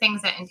 all of the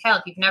things that entail.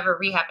 If you've never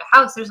rehabbed a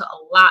house, there's a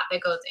lot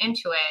that goes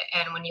into it.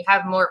 And when you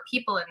have more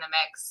people in the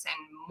mix and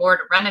more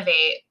to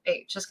renovate,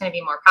 it's just going to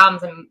be more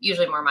problems and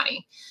usually more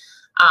money.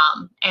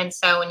 And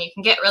so when you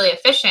can get really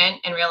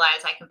efficient and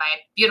realize I can buy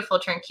a beautiful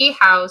turnkey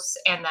house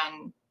and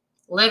then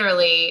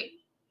literally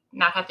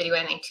not have to do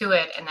anything to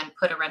it and then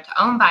put a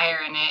rent-to-own buyer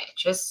in it, it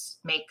just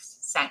makes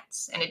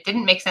sense. And it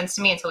didn't make sense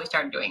to me until we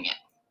started doing it.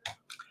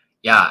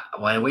 Yeah,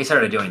 when we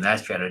started doing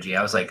that strategy,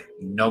 I was like,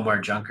 no more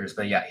junkers.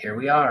 But yeah, here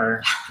we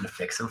are gonna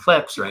fix some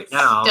flips right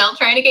now. Still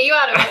trying to get you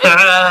out of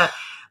it.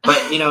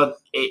 But, you know,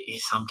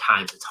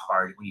 sometimes it's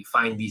hard when you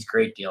find these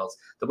great deals.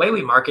 The way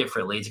we market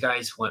for leads,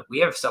 guys, when we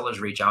have sellers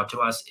reach out to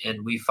us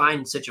and we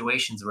find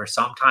situations where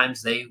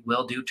sometimes they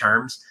will do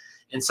terms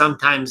and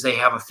sometimes they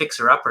have a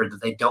fixer-upper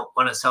that they don't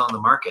want to sell in the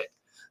market.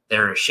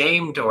 They're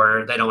ashamed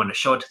or they don't want to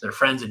show it to their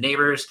friends and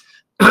neighbors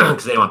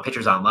because they don't want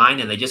pictures online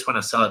and they just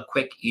want to sell it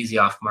quick, easy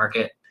off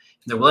market.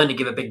 And they're willing to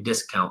give a big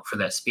discount for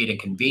that speed and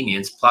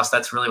convenience. Plus,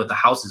 that's really what the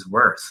house is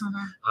worth.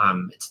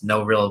 Mm-hmm. It's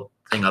no real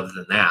thing other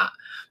than that.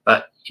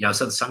 But, you know,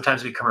 so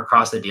sometimes we come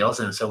across the deals.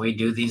 And so we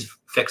do these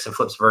fix and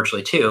flips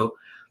virtually too,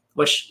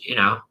 which, you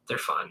know, they're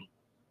fun.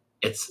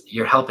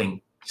 You're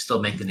helping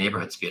still make the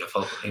neighborhoods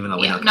beautiful, even though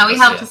we don't. No, we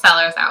help the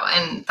sellers out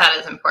and that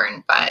is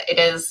important, but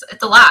it's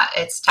a lot.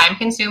 It's time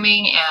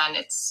consuming and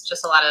it's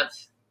just a lot of,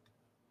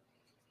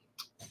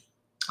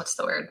 what's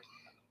the word?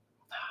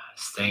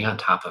 Staying on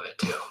top of it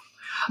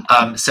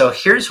too. So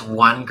here's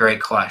one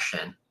great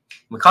question.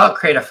 We call it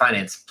Creative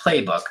Finance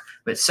Playbook,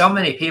 but so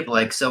many people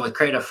so with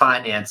Creative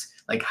Finance,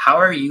 like, how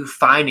are you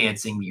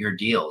financing your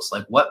deals?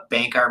 Like, what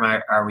bank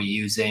are we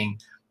using,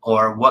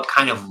 or what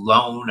kind of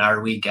loan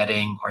are we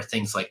getting, or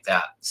things like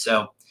that.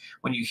 So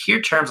when you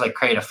hear terms like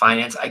creative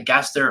finance, I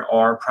guess there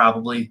are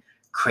probably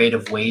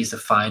creative ways to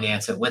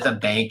finance it with a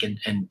bank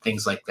and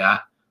things like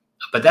that.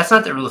 But that's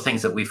not the real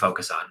things that we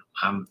focus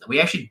on. We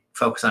actually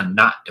focus on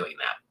not doing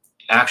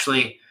that.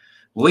 Actually,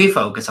 we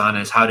focus on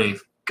is how to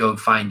go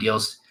find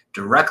deals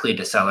directly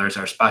to sellers,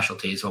 our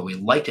specialties, what we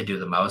like to do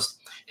the most,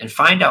 and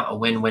find out a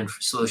win-win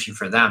solution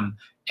for them.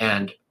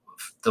 And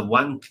the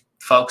one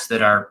folks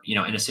that are, you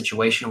know, in a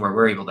situation where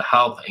we're able to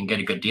help and get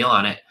a good deal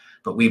on it,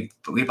 but we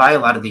buy a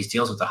lot of these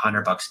deals with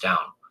 $100 down,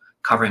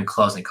 covering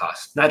closing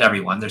costs. Not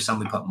everyone, there's some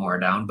we put more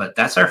down, but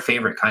that's our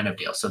favorite kind of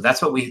deal. So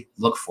that's what we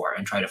look for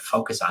and try to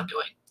focus on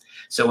doing.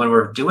 So when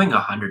we're doing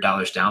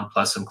 $100 down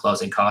plus some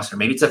closing costs, or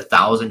maybe it's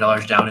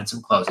 $1,000 down and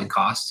some closing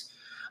costs,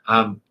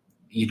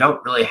 you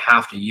don't really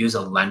have to use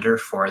a lender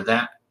for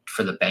that,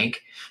 for the bank.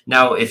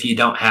 Now, if you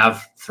don't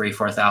have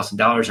 $3,000,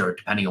 $4,000, or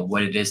depending on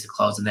what it is to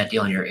close in that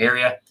deal in your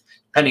area,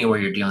 depending on where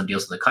you're dealing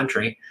deals in the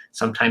country,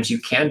 sometimes you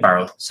can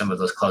borrow some of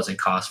those closing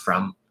costs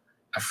from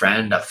a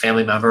friend, a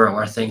family member,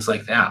 or things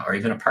like that, or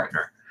even a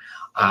partner.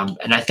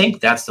 And I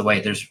think that's the way.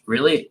 There's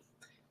really,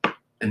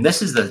 and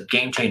this is the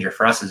game changer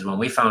for us, is when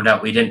we found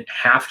out we didn't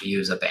have to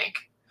use a bank.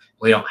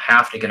 We don't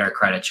have to get our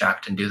credit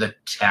checked and do the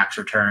tax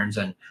returns,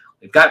 and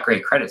we've got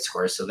great credit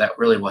scores, so that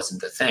really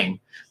wasn't the thing.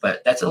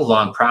 But that's a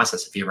long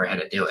process if you ever had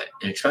to do it.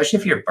 And especially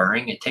if you're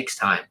burring, it takes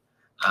time.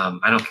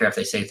 I don't care if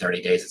they say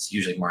 30 days, it's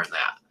usually more than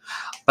that.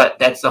 But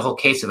that's the whole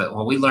case of it.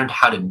 When we learned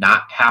how to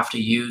not have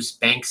to use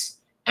banks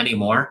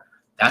anymore,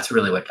 that's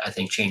really what I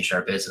think changed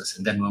our business.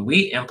 And then when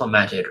we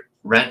implemented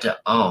rent to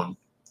own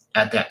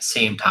at that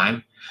same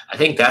time, I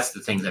think that's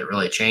the thing that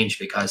really changed,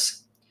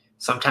 because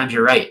sometimes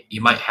you're right.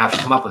 You might have to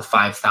come up with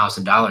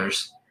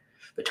 $5,000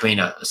 between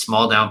a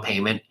small down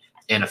payment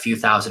and a few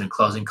thousand in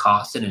closing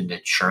costs and an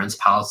insurance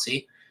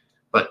policy.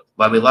 But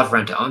why we love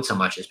rent to own so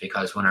much is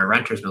because when our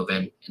renters move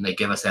in and they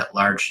give us that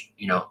large,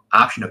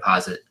 option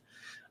deposit,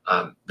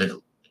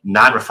 the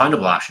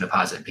non-refundable option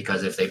deposit,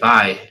 because if they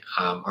buy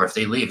or if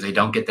they leave, they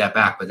don't get that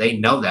back, but they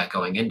know that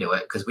going into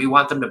it, because we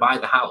want them to buy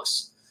the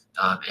house,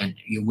 and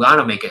you want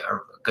to make it a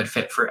good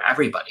fit for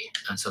everybody.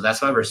 And so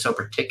that's why we're so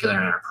particular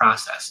in our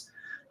process.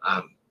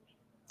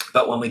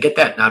 But when we get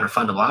that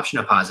non-refundable option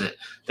deposit,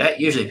 that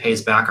usually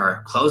pays back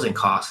our closing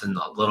costs and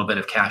a little bit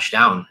of cash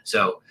down.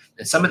 So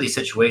in some of these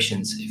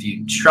situations, if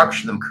you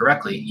structure them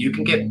correctly, you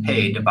can get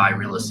paid to buy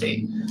real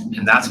estate.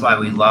 And that's why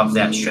we love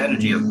that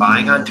strategy of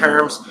buying on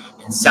terms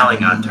and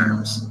selling on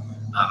terms.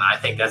 I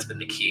think that's been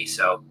the key.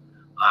 So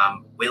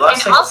we love.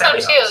 And also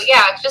too,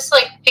 just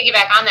like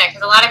piggyback on that,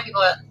 because a lot of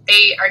people,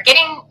 they are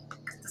getting,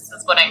 this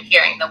is what I'm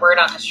hearing, the word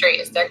on the street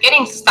is they're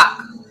getting stuck.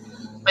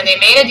 When they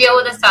made a deal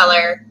with a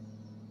seller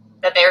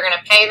that they were going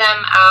to pay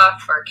them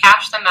off or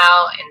cash them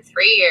out in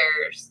 3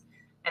 years,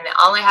 and they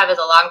all they have is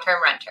a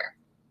long-term renter.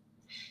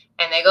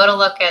 And they go to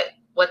look at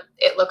what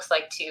it looks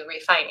like to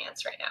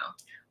refinance right now.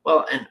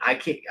 Well, and I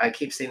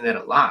keep seeing that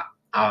a lot.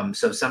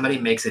 So somebody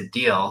makes a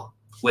deal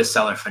with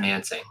seller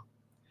financing,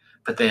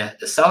 but the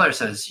seller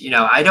says,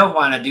 I don't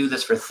want to do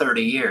this for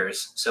 30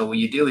 years. So what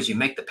you do is you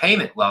make the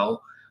payment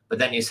low, but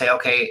then you say,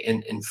 okay,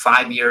 in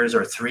 5 years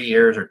or 3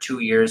 years or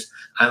 2 years,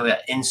 I'm going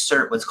to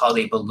insert what's called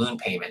a balloon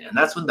payment. And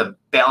that's when the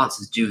balance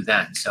is due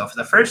then. So for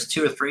the first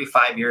 2 or 3,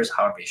 5 years,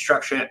 however you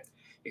structure it,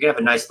 you're going to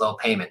have a nice low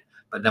payment.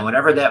 But then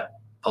whatever that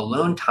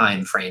balloon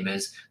time frame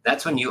is,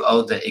 that's when you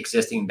owe the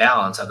existing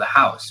balance of the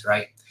house,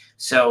 right?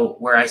 So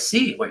where I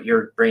see what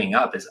you're bringing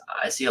up is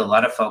I see a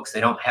lot of folks,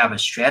 they don't have a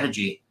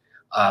strategy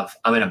of,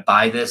 I'm going to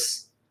buy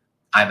this,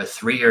 I have a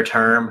 3-year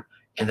term,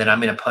 and then I'm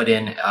going to put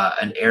in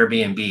an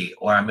Airbnb,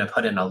 or I'm going to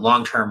put in a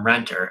long-term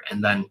renter,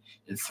 and then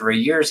in 3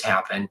 years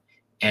happen,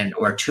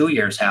 or 2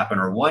 years happen,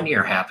 or 1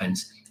 year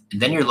happens,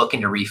 and then you're looking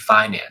to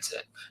refinance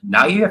it.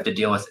 Now you have to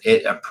deal with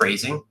it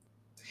appraising.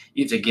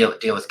 You have to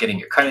deal with getting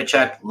your credit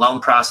checked, loan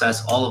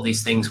process, all of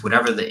these things,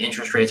 whatever the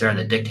interest rates are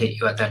that dictate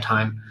you at that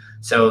time.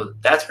 So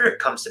that's where it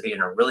comes to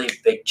being a really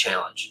big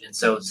challenge. And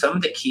so some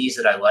of the keys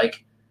that I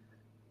like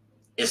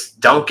is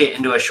don't get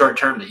into a short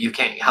term that you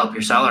can't help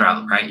your seller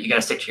out, right? You got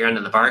to stick to your end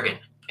of the bargain.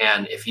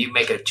 And if you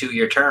make a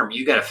 2-year term,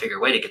 you got to figure a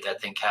way to get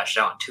that thing cashed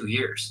out in 2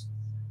 years,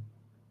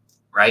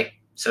 right?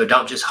 So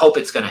don't just hope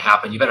it's going to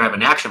happen. You better have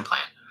an action plan.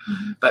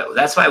 Mm-hmm. But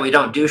that's why we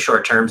don't do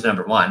short terms,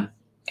 number one.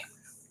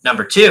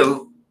 Number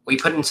two, we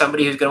put in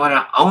somebody who's going to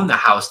want to own the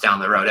house down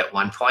the road at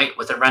one point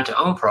with a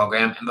rent-to-own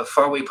program. And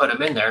before we put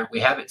them in there, we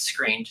have it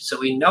screened so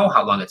we know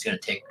how long it's going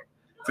to take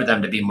for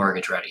them to be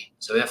mortgage ready.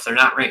 So if they're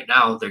not right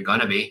now, they're going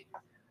to be,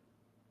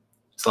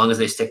 as long as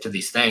they stick to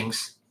these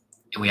things.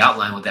 And we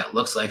outline what that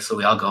looks like, so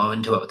we all go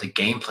into it with a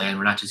game plan.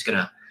 We're not just going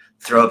to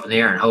throw it up in the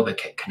air and hope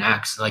it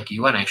connects. Like,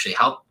 you want to actually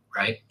help,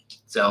 right?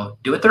 So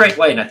do it the right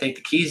way. And I think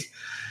the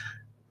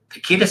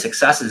key to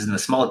success is in the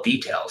small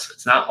details.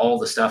 It's not all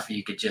the stuff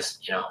you could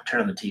just,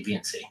 turn on the TV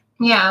and see.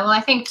 Yeah, well,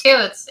 I think too,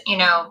 it's, you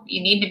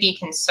need to be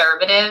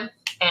conservative.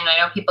 And I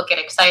know people get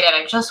excited.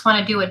 I just want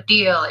to do a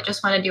deal. I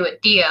just want to do a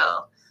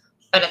deal.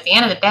 But at the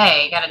end of the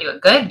day, you got to do a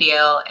good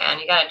deal,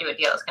 and you got to do a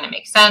deal that's going to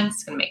make sense,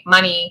 it's going to make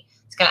money,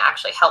 it's going to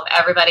actually help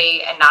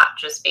everybody, and not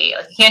just be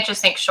like, you can't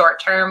just think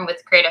short term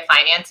with creative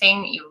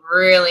financing. You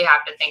really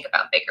have to think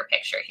about bigger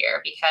picture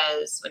here,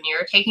 because when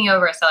you're taking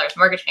over a seller's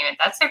mortgage payment,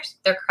 that's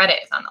their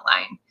credit is on the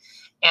line.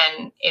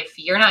 And if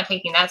you're not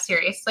taking that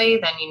seriously,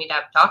 then you need to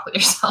have a talk with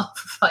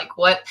yourself. Like,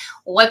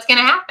 what's going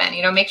to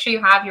happen? Make sure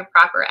you have your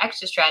proper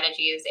exit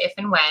strategies if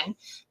and when.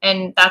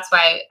 And that's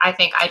why I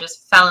think I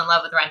just fell in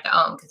love with rent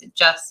to own, because it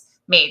just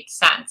made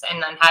sense.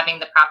 And then having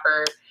the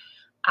proper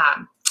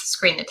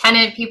screen the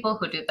tenant people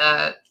who do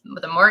the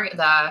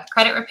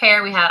credit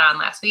repair we had on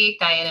last week,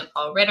 Diane and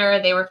Paul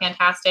Ritter, they were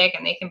fantastic,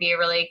 and they can be a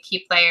really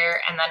key player.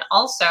 And then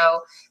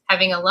also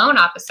having a loan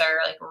officer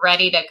like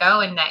ready to go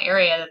in that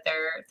area that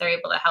they're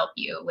able to help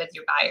you with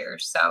your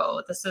buyers.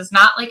 So this is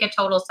not like a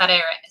total set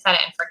it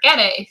and forget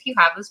it if you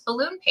have this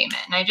balloon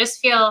payment. And I just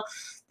feel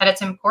that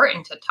it's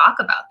important to talk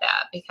about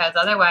that, because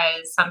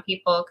otherwise some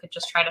people could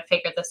just try to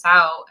figure this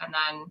out, and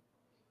then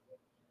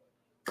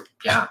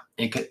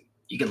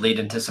you could lead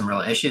into some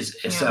real issues.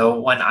 Yeah. So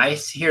when I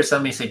hear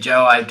somebody say,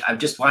 Joe, I've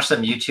just watched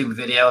some YouTube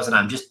videos and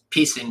I'm just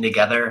piecing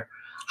together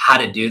how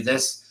to do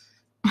this,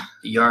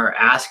 you're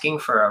asking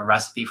for a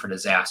recipe for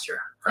disaster,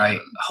 right?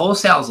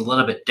 Wholesale is a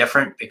little bit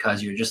different,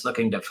 because you're just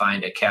looking to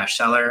find a cash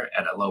seller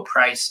at a low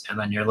price, and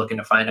then you're looking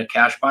to find a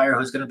cash buyer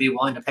who's going to be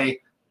willing to pay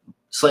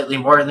slightly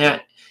more than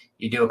that.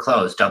 You do a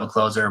close, double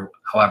close, or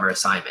however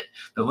assignment.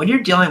 But when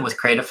you're dealing with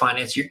creative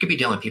finance, you're going to be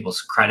dealing with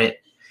people's credit.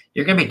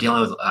 You're going to be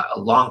dealing with a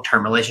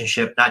long-term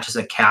relationship, not just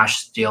a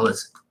cash deal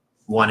that's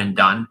one and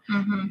done.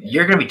 Mm-hmm.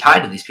 You're going to be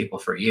tied to these people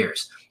for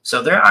years.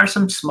 So there are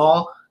some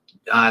small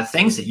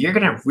things that you're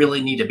going to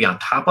really need to be on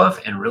top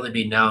of and really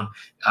be known.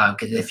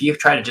 Because if you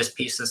try to just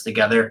piece this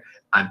together,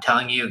 I'm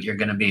telling you, you're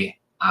going to be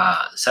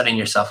setting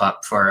yourself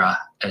up for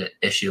an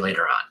issue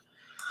later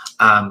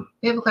on.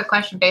 We have a quick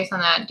question based on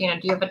that. Do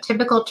you have a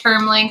typical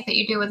term length that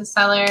you do with a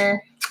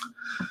seller?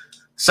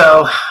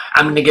 So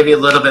I'm going to give you a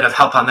little bit of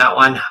help on that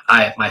one.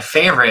 My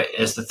favorite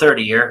is the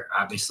 30-year,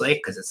 obviously,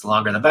 because it's the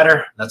longer the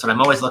better. That's what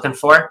I'm always looking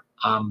for.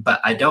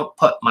 But I don't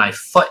put my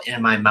foot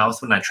in my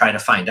mouth when I try to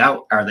find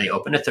out, are they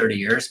open to 30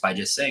 years by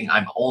just saying,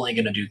 I'm only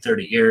going to do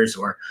 30 years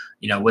or,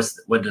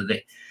 what do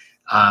they,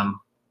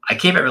 I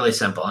keep it really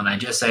simple. And I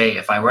just say,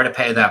 if I were to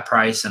pay that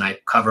price and I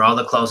cover all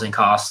the closing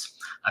costs,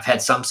 I've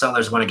had some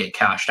sellers want to get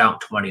cashed out in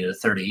 20 to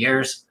 30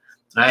 years.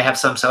 And I have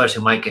some sellers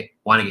who might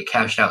want to get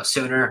cashed out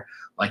sooner,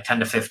 like 10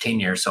 to 15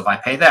 years. So if I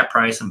pay that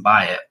price and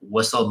buy it,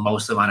 what's the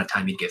most amount of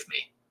time you'd give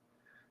me?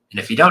 And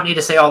if you don't need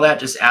to say all that,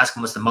 just ask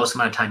them what's the most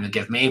amount of time you'll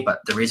give me. But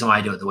the reason why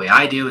I do it the way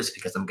I do is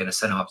because I'm going to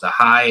set them up the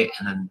high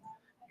and then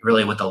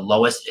really what the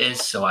lowest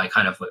is. So I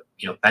kind of,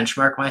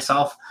 benchmark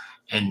myself.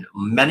 And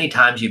many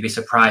times you'd be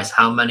surprised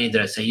how many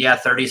that say, yeah,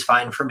 30 is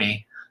fine for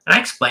me. And I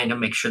explain to them,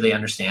 make sure they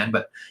understand.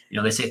 But,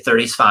 they say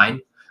 30 is fine.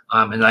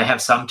 And I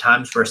have some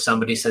times where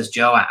somebody says,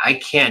 Joe, I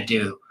can't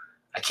do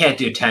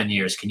 10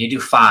 years. Can you do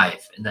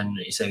 5? And then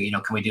you say,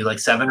 can we do like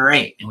 7 or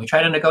 8? And we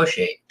try to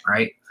negotiate,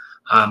 right?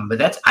 But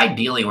that's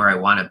ideally where I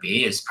want to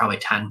be, is probably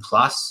 10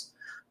 plus.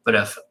 But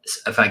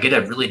if I get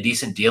a really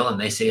decent deal and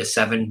they say a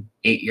 7-8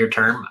 year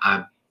term,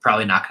 I'm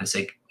probably not going to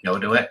say no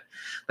to it.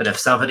 But if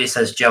somebody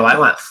says, Joe, I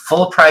want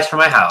full price for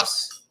my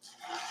house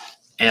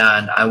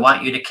and I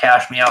want you to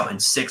cash me out in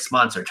 6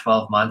 months or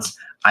 12 months,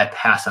 I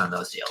pass on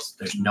those deals.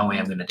 There's no way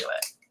I'm going to do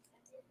it.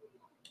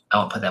 I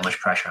won't put that much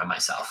pressure on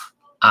myself.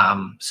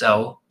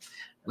 So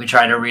we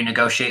try to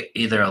renegotiate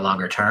either a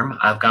longer term.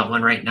 I've got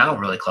one right now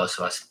really close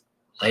to us.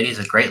 Lady's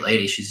a great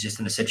lady. She's just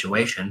in a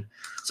situation.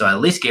 So I at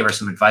least gave her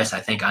some advice, I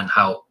think, on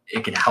how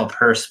it could help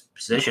her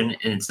position.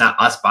 And it's not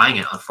us buying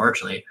it,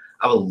 unfortunately.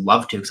 I would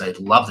love to, because I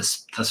love the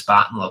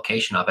spot and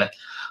location of it.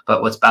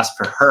 But what's best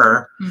for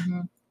her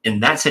in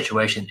that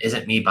situation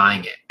isn't me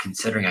buying it,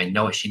 considering I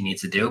know what she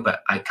needs to do.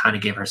 But I kind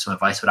of gave her some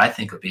advice, what I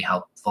think would be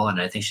helpful.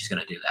 And I think she's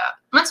going to do that.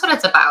 That's what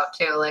it's about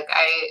too. Like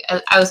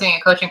I was doing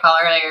a coaching call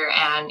earlier,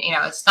 and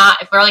it's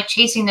not, if we're like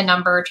chasing the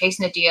number,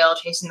 chasing the deal,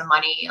 chasing the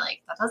money,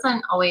 like that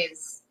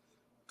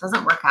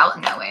doesn't work out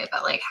in that way.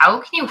 But like, how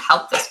can you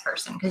help this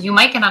person? Because you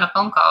might get on a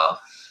phone call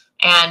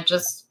and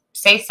just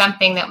say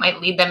something that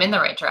might lead them in the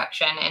right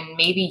direction, and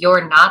maybe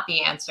you're not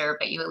the answer,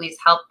 but you at least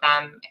help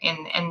them.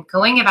 And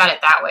going about it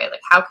that way,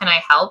 like, how can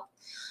I help?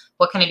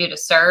 What can I do to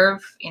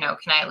serve? Can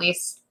I at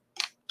least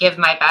give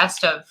my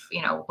best of,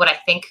 what I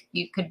think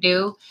you could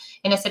do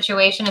in a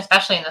situation,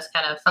 especially in this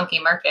kind of funky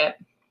market?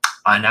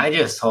 And I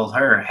just told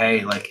her,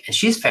 hey, and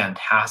she's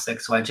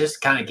fantastic. So I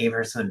just kind of gave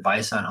her some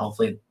advice on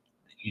hopefully,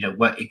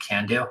 what you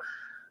can do.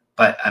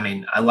 But I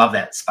mean, I love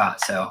that spot.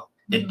 So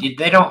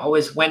they don't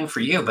always win for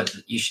you, but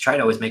you should try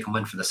to always make them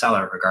win for the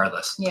seller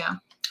regardless. Yeah.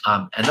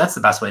 And that's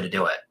the best way to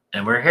do it.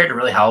 And we're here to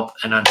really help.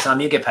 And on some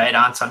you get paid,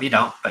 on some you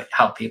don't, but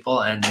help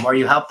people. And the more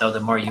you help, though, the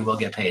more you will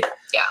get paid.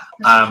 Yeah,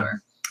 that's for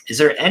sure. Is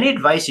there any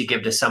advice you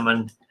give to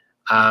someone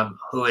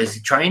who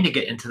is trying to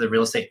get into the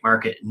real estate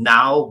market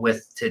now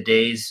with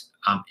today's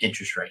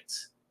interest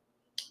rates?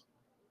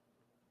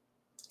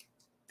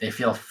 They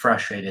feel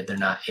frustrated. They're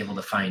not able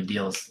to find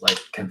deals like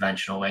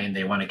conventional way, and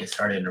they want to get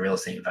started in real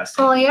estate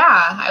investing. Well,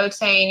 yeah, I would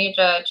say you need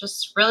to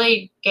just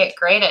really get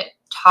great at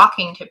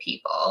talking to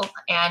people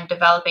and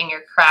developing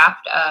your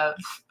craft of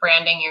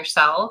branding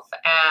yourself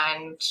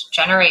and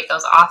generate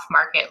those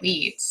off-market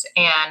leads.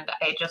 And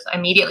I just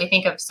immediately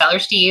think of Seller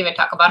Steve. I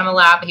talk about him a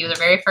lot, but he was our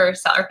very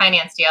first seller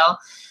finance deal.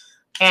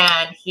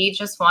 And he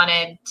just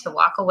wanted to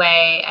walk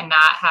away and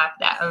not have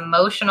that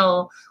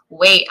emotional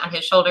weight on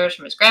his shoulders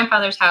from his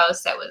grandfather's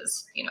house that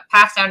was,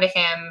 passed down to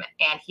him.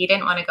 And he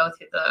didn't want to go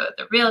through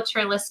the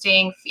realtor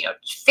listing,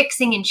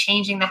 fixing and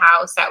changing the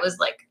house. That was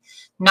like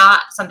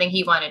not something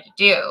he wanted to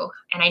do.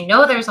 And I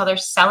know there's other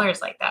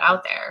sellers like that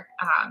out there.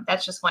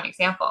 That's just one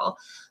example.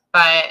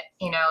 But,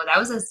 that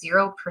was a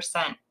 0%,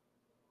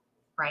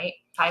 right?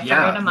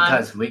 $500 a month,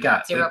 because we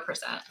got 0%.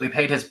 We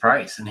paid his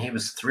price, and he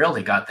was thrilled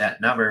he got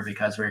that number,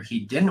 because where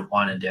he didn't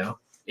want to do,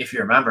 if you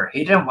remember,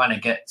 he didn't want to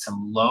get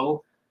some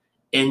low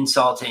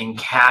insulting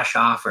cash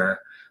offer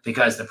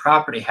because the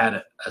property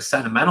had a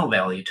sentimental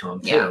value to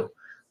him too.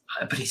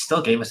 But he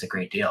still gave us a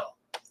great deal.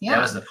 Yeah.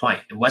 That was the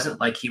point. It wasn't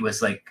like he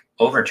was like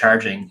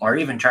overcharging or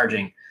even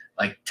charging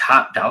like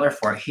top dollar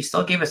for it. He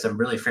still gave us a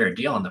really fair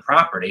deal on the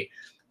property,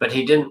 but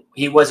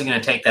he wasn't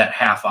going to take that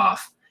half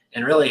off.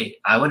 And really,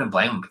 I wouldn't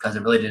blame him, because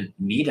it really didn't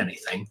need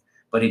anything.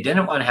 But he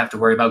didn't want to have to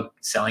worry about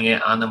selling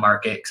it on the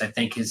market, because I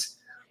think his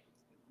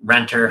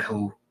renter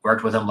who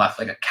worked with him left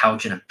like a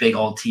couch and a big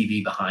old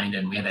TV behind,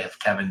 and we had to have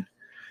Kevin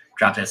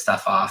drop that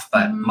stuff off.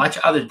 But much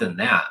other than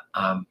that,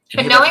 and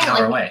knowing,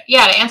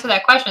 to answer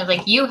that question is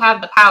like, you have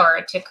the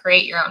power to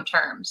create your own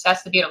terms.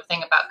 That's the beautiful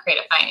thing about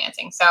creative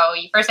financing. So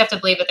you first have to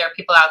believe that there are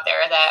people out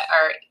there that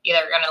are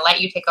either going to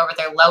let you take over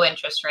their low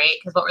interest rate,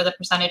 because what were the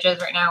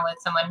percentages right now with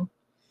someone?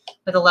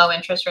 with a low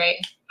interest rate?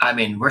 I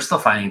mean, we're still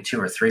finding 2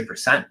 or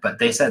 3%, but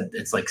they said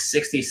it's like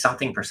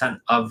 60-something%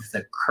 of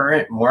the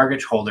current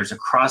mortgage holders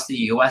across the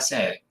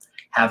USA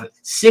have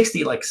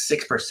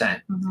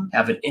 6%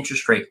 have an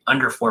interest rate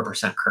under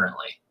 4%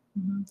 currently.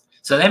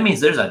 So that means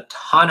there's a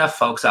ton of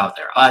folks out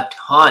there, a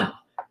ton.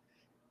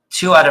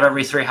 2 out of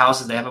every 3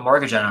 houses they have a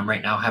mortgage on them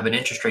right now have an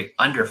interest rate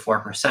under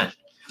 4%.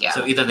 Yeah.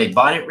 So either they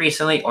bought it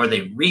recently or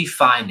they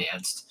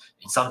refinanced.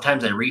 And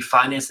sometimes they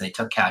refinanced and they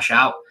took cash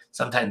out.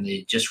 Sometimes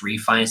they just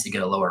refinanced to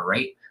get a lower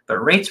rate.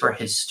 But rates were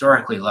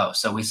historically low.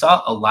 So we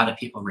saw a lot of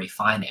people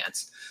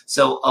refinance.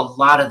 So a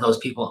lot of those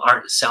people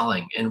aren't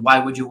selling. And why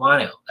would you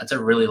want to? That's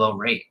a really low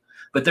rate.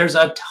 But there's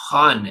a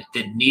ton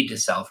that need to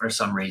sell for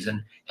some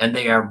reason. And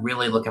they are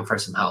really looking for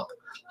some help.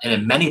 And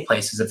in many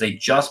places, if they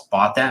just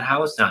bought that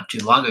house not too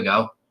long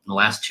ago, in the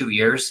last 2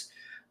 years,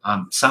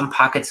 some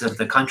pockets of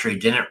the country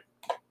didn't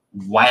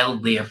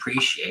wildly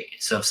appreciate.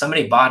 So if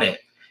somebody bought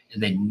it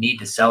and they need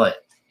to sell it,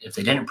 if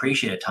they didn't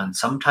appreciate a ton,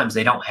 sometimes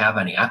they don't have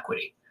any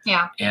equity.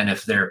 Yeah. And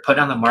if they're put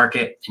on the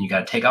market and you got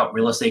to take out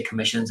real estate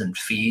commissions and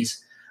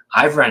fees,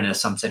 I've run into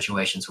some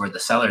situations where the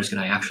seller is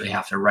going to actually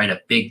have to write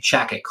a big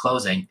check at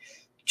closing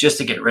just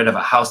to get rid of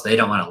a house they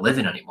don't want to live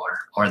in anymore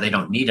or they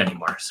don't need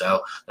anymore.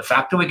 So the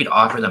fact that we could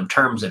offer them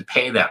terms and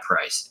pay that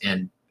price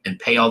and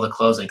pay all the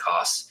closing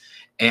costs,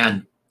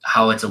 and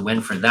how it's a win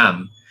for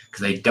them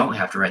because they don't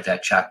have to write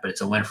that check, but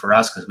it's a win for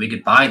us because we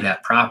could buy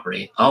that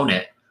property, own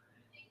it,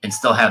 and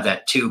still have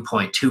that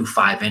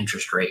 2.25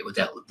 interest rate with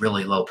that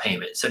really low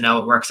payment. So now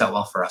it works out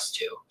well for us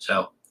too.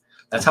 So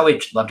that's how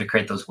we love to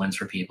create those wins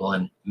for people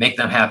and make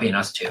them happy and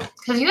us too.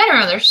 Because you got to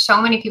remember, there's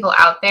so many people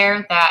out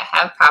there that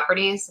have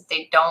properties that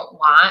they don't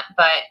want,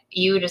 but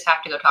you just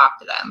have to go talk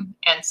to them.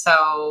 And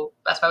so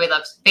that's why we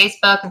love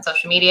Facebook and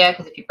social media,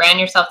 because if you brand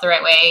yourself the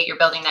right way, you're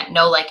building that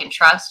know, like, and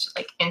trust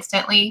like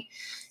instantly.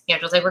 You know,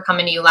 just like we're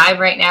coming to you live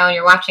right now and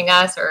you're watching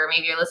us, or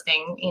maybe you're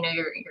listening, you know,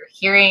 you're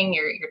hearing,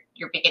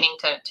 you're beginning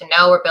to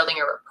know, we're building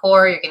a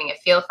rapport, you're getting a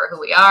feel for who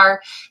we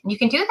are. And you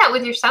can do that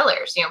with your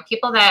sellers, you know,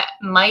 people that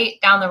might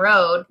down the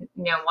road,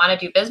 you know, want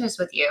to do business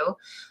with you,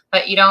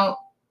 but you don't,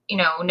 you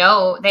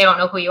know, they don't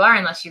know who you are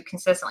unless you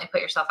consistently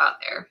put yourself out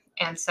there.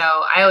 And so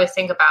I always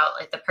think about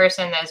like the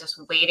person that is just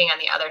waiting on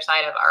the other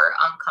side of our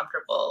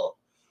uncomfortable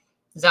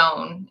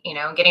zone, you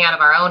know, getting out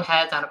of our own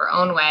heads, out of our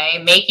own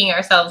way, making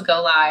ourselves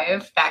go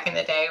live back in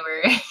the day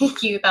where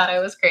you thought I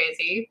was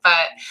crazy.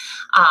 But,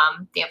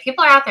 you know,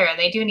 people are out there and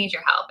they do need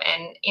your help.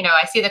 And, you know,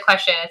 I see the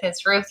question, I think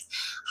it's Ruth,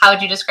 how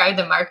would you describe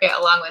the market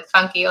along with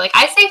funky? Like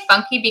I say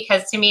funky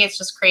because to me, it's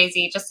just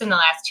crazy just in the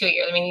last 2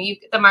 years. I mean,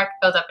 the market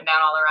goes up and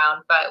down all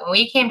around. But when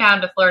we came down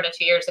to Florida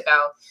 2 years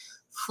ago,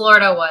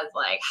 Florida was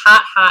like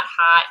hot, hot,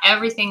 hot.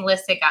 Everything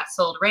listed got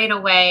sold right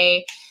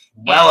away.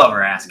 Well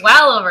over asking.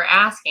 Well over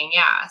asking,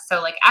 yeah. So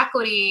like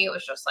equity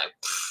was just like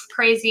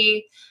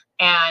crazy.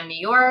 And New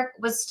York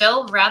was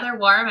still rather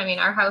warm. I mean,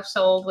 our house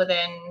sold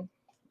within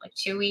like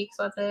 2 weeks,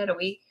 was it? A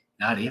week?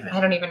 Not even. I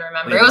don't even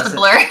remember. It was a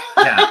blur.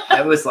 Yeah,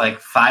 it was like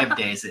 5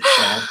 days it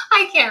sold.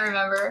 I can't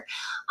remember.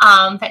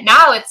 But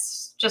now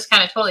it's just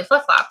kind of totally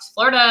flip-flops.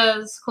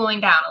 Florida's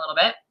cooling down a little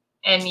bit.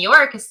 And New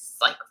York is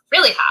like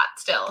really hot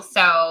still.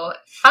 So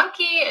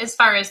funky as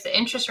far as the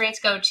interest rates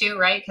go too,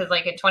 right? Because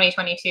like in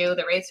 2022,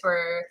 the rates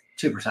were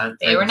 2%.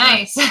 They were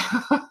nice.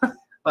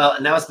 Well,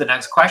 and that was the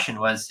next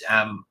question was,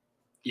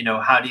 you know,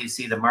 how do you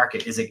see the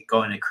market? Is it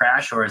going to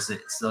crash or is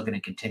it still going to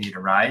continue to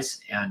rise?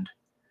 And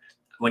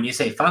when you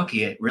say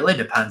funky, it really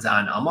depends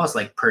on almost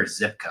like per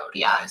zip code.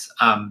 Yeah. Guys.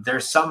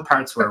 There's some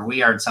parts where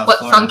we are in South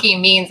Florida. What funky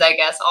means, I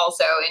guess,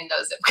 also in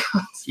those zip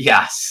codes.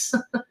 Yes.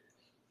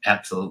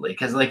 Absolutely.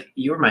 Because like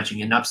you were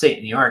mentioning in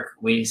upstate New York,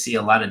 we see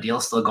a lot of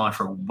deals still going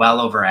for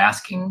well over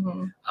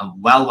asking,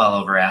 well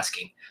over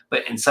asking.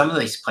 But in some of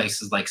these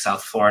places like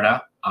South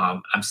Florida,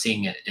 I'm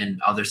seeing it in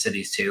other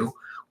cities too,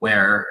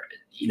 where,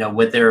 you know,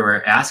 what they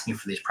were asking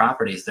for these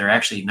properties, they're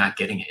actually not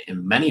getting it.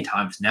 And many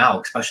times now,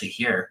 especially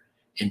here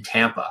in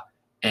Tampa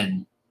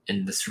and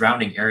in the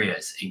surrounding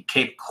areas, in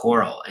Cape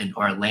Coral, in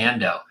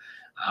Orlando,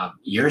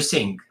 you're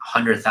seeing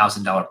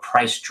 $100,000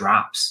 price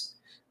drops.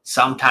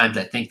 Sometimes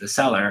I think the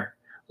seller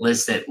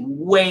lists it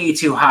way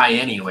too high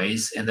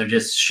anyways, and they're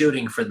just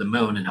shooting for the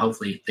moon and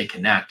hopefully they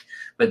connect.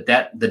 But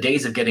that the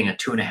days of getting a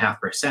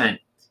 2.5%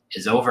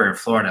 is over in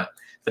Florida.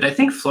 But I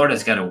think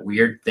Florida's got a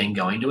weird thing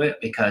going to it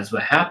because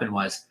what happened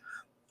was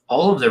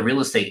all of the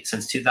real estate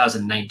since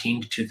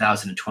 2019 to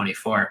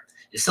 2024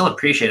 is still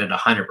appreciated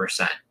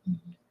 100%.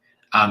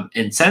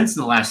 And since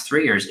in the last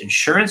 3 years,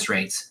 insurance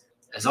rates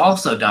has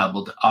also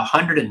doubled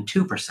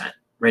 102%.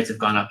 Rates have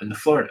gone up in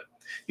Florida.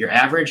 Your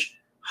average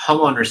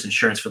homeowners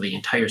insurance for the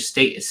entire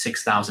state is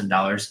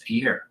 $6,000 a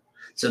year.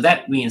 So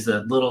that means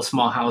the little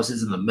small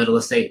houses in the middle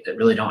of the state that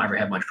really don't ever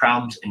have much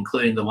problems,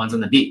 including the ones on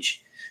the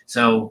beach.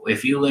 So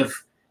if you live,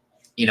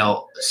 you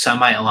know,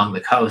 semi along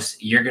the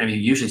coast, you're going to be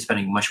usually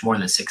spending much more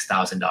than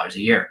 $6,000 a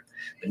year.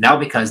 But now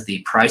because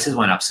the prices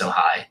went up so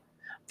high,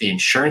 the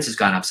insurance has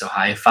gone up so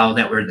high, follow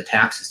that were the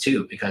taxes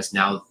too, because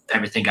now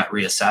everything got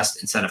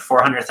reassessed. Instead of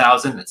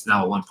 $400,000, it's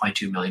now a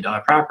 $1.2 million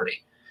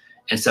property.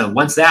 And so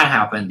once that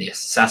happened, the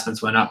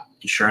assessments went up,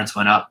 insurance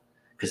went up,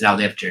 because now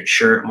they have to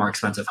insure a more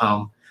expensive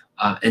home.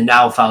 And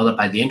now followed up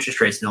by the interest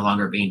rates no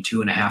longer being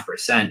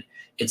 2.5%,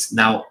 it's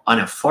now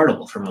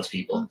unaffordable for most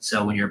people.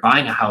 So when you're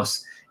buying a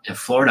house in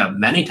Florida,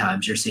 many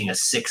times you're seeing a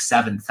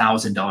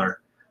 $6,000-7,000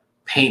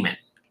 payment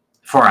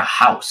for a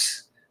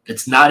house.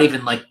 It's not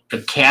even like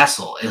the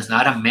castle. It's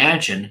not a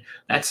mansion.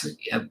 That's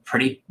a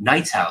pretty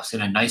nice house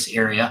in a nice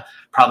area,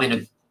 probably in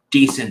a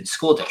decent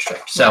school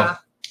district. So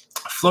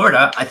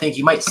Florida, I think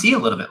you might see a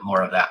little bit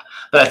more of that.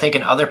 But I think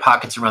in other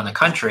pockets around the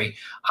country,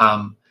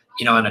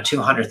 you know, in a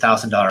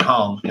 $200,000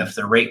 home, if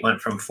the rate went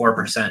from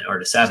 4% or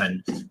to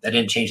 7%, that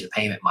didn't change the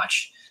payment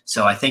much.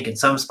 So I think in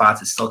some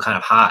spots it's still kind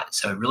of hot.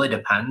 So it really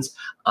depends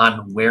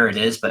on where it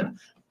is. But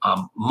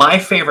my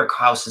favorite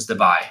houses to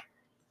buy,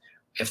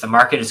 if the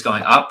market is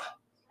going up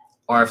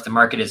or if the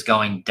market is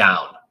going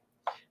down.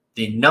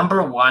 The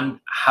number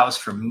one house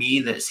for me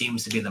that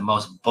seems to be the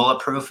most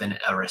bulletproof in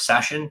a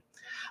recession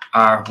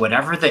are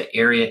whatever the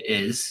area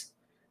is.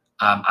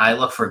 I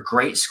look for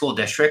great school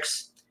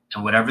districts,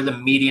 and whatever the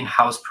median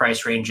house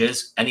price range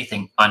is,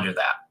 anything under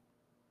that.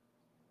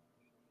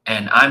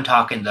 And I'm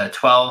talking the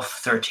 12,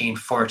 13,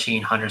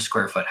 1,400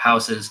 square foot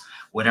houses,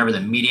 whatever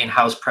the median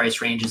house price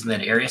range is in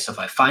that area. So if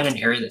I find an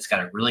area that's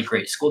got a really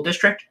great school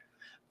district,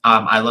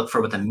 I look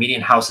for what the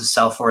median houses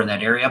sell for in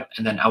that area,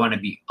 and then I want to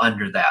be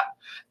under that.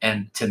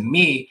 And to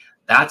me,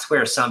 that's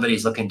where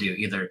somebody's looking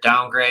to either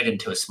downgrade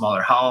into a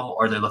smaller home,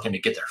 or they're looking to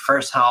get their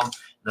first home.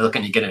 They're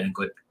looking to get in a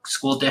good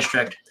school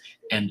district.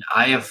 And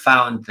I have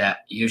found that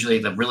usually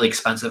the really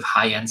expensive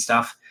high-end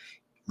stuff,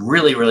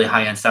 really, really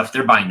high-end stuff,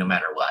 they're buying no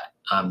matter what.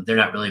 They're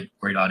not really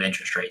worried about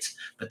interest rates.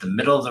 But the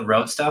middle of the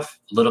road stuff,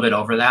 a little bit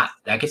over that,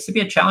 that gets to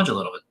be a challenge a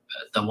little bit.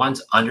 The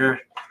ones under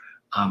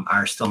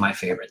are still my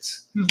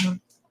favorites. Mm-hmm.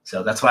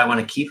 So that's why I want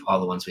to keep all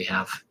the ones we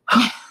have.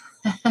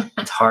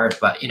 It's hard,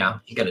 but, you know,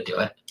 you got to do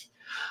it.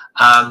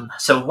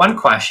 So one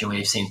question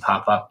we've seen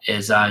pop up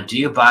is, do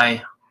you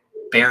buy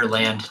bare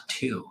land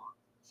too?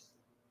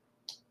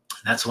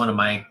 That's one of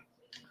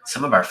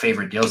some of our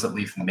favorite deals that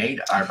we've made.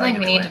 I feel like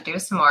we need to do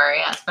some more.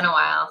 Yeah, it's been a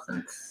while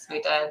since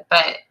we did.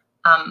 But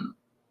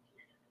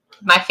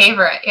my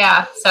favorite,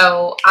 yeah.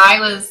 So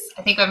I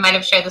think I might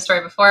have shared the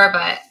story before,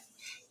 but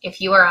if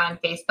you are on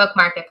Facebook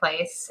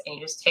Marketplace and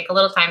you just take a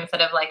little time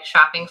instead of like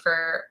shopping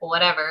for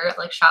whatever,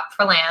 like shop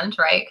for land,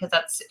 right? Because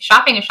that's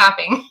shopping is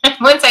shopping.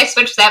 Once I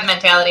switched that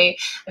mentality,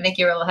 I think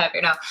you're a little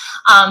happier now.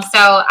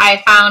 So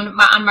I found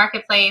on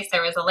Marketplace,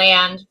 there was a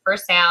land for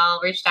sale,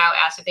 reached out,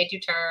 asked if they do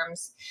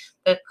terms.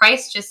 The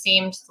price just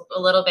seemed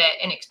a little bit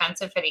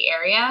inexpensive for the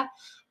area.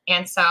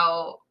 And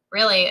so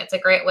really it's a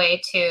great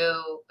way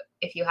to,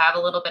 if you have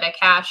a little bit of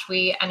cash,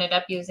 we ended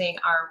up using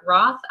our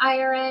Roth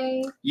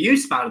IRA. You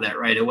spotted that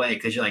right away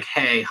because you're like,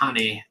 hey,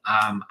 honey,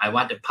 I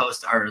wanted to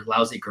post our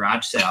lousy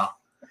garage sale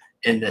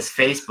in this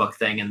Facebook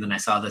thing. And then I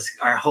saw this,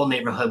 our whole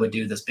neighborhood would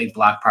do this big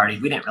block party.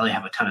 We didn't really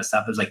have a ton of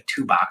stuff. It was like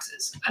 2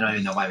 boxes. I don't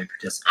even know why we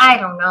participated. I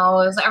don't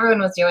know.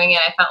 Everyone was doing it.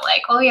 I felt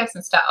like, oh, we have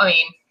some stuff. I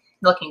mean,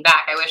 looking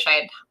back, I wish I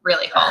had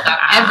really hauled out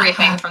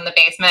everything from the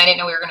basement. I didn't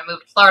know we were going to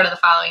move to Florida the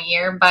following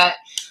year, but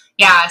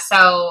yeah,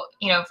 so,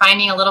 you know,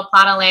 finding a little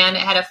plot of land,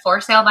 it had a for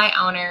sale by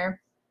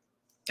owner.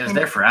 It was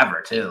there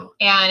forever, too.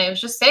 And it was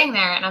just sitting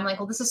there. And I'm like,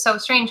 well, this is so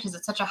strange because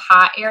it's such a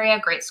hot area,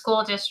 great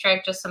school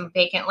district, just some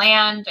vacant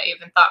land. I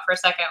even thought for a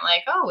second,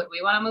 like, oh, would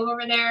we want to move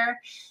over there?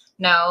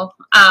 No.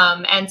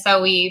 And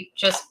so we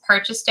just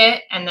purchased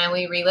it, and then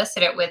we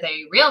relisted it with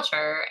a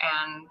realtor,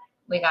 and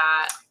we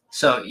got...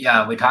 So,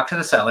 yeah, we talked to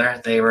the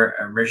seller. They were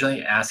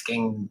originally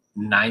asking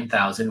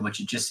 $9,000, which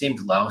just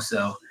seemed low.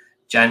 So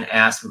Jen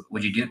asked,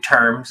 would you do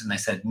terms? And they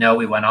said, no,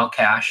 we want all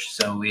cash.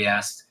 So we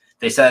asked,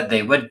 they said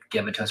they would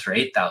give it to us for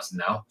 $8,000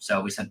 now.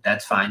 So we said,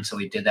 that's fine. So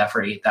we did that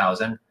for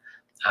 $8,000.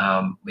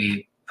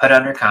 We put it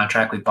under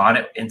contract. We bought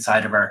it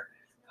inside of our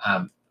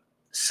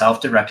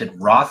self-directed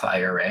Roth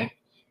IRA.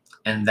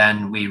 And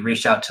then we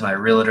reached out to my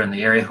realtor in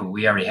the area who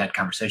we already had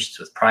conversations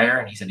with prior.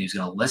 And he said he was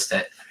going to list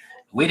it.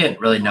 We didn't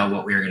really know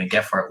what we were going to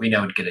get for it. We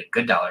know we'd get a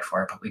good dollar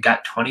for it, but we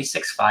got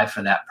 $26,500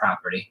 for that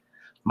property.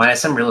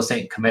 Minus some real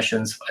estate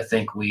commissions, I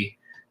think we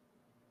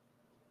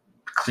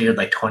cleared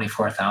like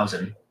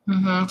 $24,000.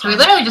 Mm-hmm. So we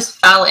literally just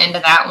fell into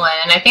that one.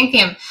 And I think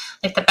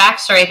the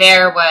backstory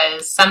there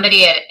was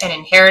somebody had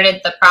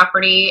inherited the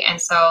property.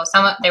 And so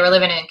they were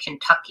living in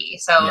Kentucky.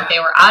 So they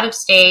were out of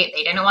state.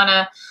 They didn't want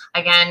to,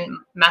 again,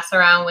 mess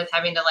around with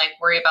having to like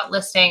worry about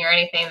listing or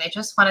anything. They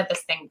just wanted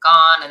this thing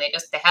gone. And they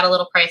had a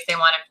little price they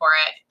wanted for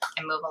it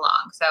and move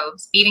along. So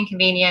speed and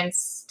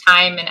convenience,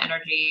 time and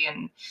energy,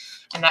 and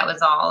that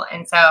was all.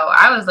 And so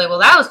I was like, well,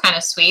 that was kind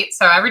of sweet.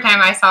 So every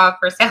time I saw a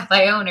for sale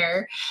by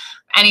owner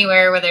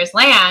anywhere where there's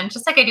land,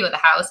 just like I do with a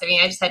house. I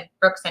mean, I just had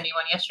Brooke send me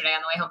one yesterday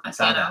on the way home from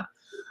Santa.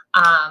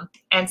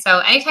 And so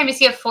anytime you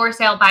see a for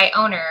sale by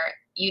owner,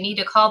 you need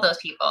to call those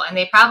people, and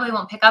they probably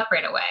won't pick up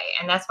right away.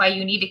 And that's why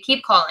you need to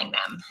keep calling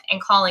them and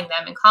calling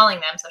them and calling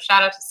them. So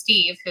shout out to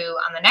Steve, who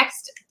on the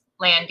next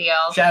land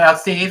deal. Shout out,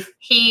 Steve.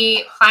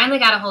 He finally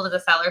got a hold of the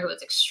seller, who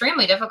was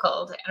extremely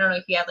difficult. I don't know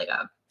if he had like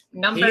a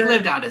number.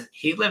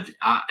 He lived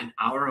an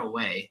hour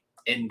away,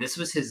 and this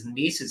was his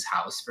niece's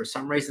house. For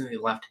some reason, they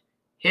left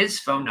his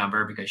phone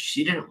number because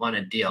she didn't want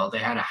a deal. They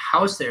had a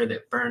house there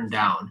that burned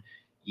down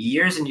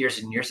years and years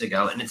and years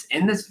ago. And it's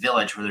in this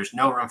village where there's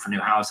no room for new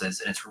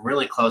houses. And it's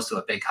really close to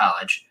a big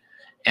college.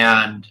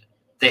 And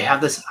they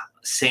have this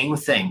same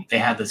thing. They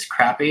had this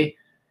crappy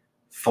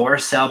for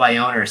sale by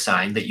owner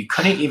sign that you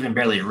couldn't even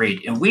barely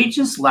read. And we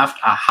just left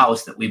a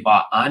house that we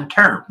bought on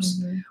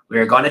terms. Mm-hmm. We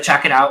were going to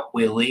check it out.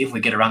 We leave, we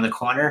get around the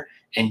corner,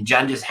 and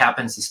Jen just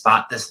happens to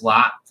spot this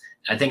lot.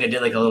 I think I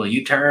did like a little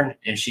U-turn,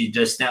 and she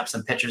just snapped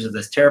some pictures of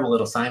this terrible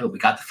little sign, but we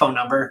got the phone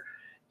number,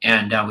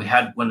 and we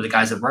had one of the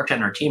guys that worked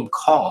on our team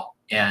call,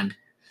 and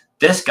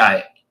this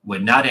guy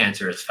would not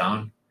answer his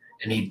phone,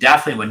 and he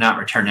definitely would not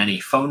return any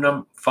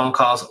phone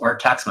calls or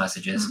text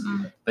messages.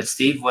 Mm-hmm. But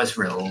Steve was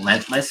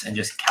relentless and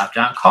just kept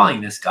on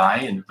calling this guy,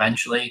 and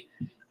eventually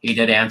he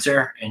did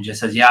answer and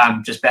just says, yeah,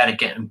 I'm just bad at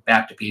getting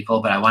back to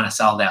people, but I want to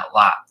sell that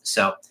lot.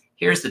 So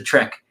here's the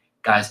trick,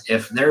 guys.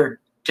 If they're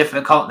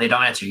difficult and they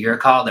don't answer your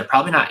call, they're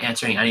probably not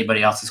answering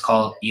anybody else's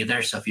call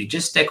either. So if you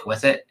just stick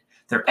with it,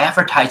 they're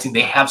advertising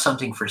they have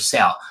something for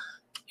sale.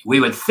 We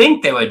would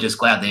think they would just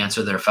gladly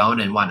answer their phone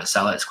and want to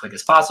sell it as quick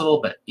as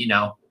possible, but you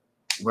know,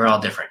 we're all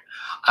different.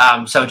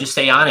 So just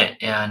stay on it.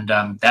 And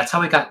that's how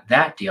we got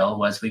that deal.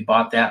 Was we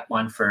bought that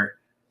one for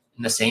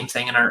the same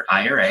thing in our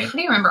IRA. How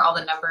do you remember all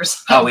the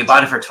numbers? Oh, we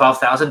bought it for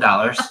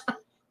 $12,000.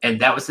 And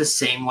that was the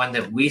same one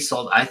that we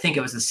sold. I think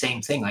it was the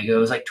same thing. Like it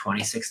was like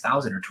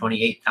 $26,000 or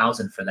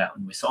 $28,000 for that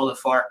one we sold it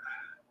for.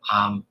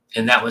 And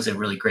that was a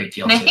really great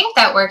deal. And I think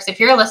that works. If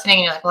you're listening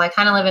and you're like, well, I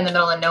kind of live in the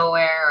middle of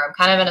nowhere, or I'm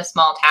kind of in a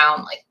small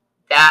town, like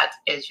that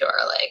is your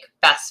like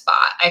best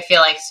spot. I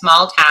feel like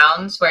small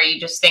towns where you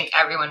just think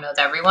everyone knows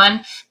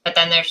everyone, but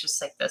then there's just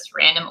like this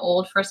random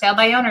old for sale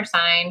by owner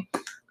sign.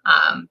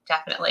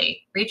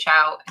 Definitely reach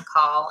out and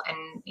call,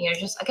 and you know,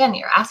 just again,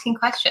 you're asking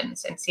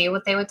questions and see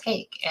what they would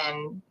take.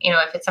 And you know,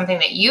 if it's something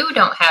that you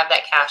don't have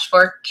that cash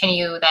for, can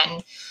you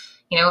then,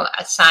 you know,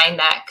 assign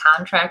that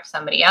contract to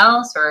somebody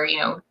else, or you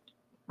know,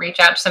 reach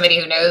out to somebody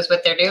who knows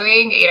what they're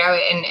doing, you know,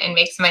 and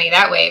make some money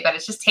that way. But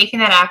it's just taking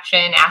that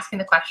action, asking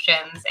the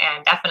questions,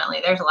 and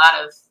definitely there's a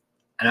lot of.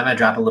 And I'm gonna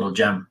drop a little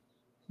gem.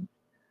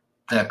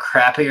 The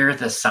crappier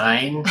the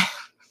sign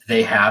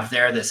they have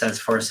there that says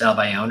for sale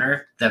by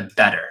owner, the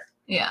better.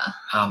 Yeah.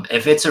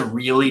 If it's a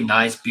really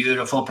nice,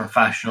 beautiful,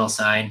 professional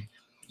sign,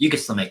 you can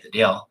still make the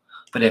deal.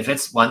 But if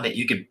it's one that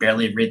you could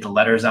barely read the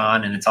letters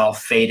on and it's all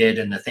faded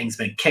and the thing's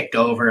been kicked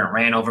over and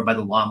ran over by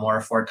the lawnmower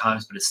 4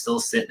 times, but it's still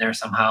sitting there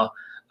somehow,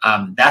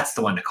 that's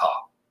the one to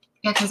call.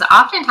 Yeah, because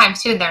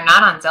oftentimes too, they're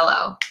not on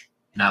Zillow.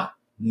 No,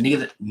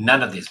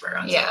 none of these were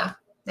on Zillow. Yeah,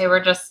 they were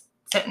just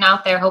sitting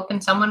out there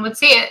hoping someone would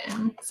see it,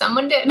 and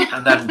someone did.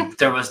 And then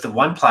there was the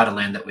one plot of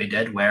land that we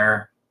did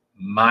where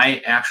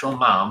my actual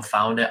mom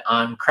found it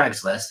on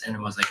Craigslist and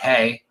was like,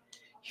 hey,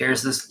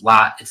 here's this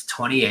lot. It's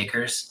 20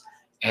 acres.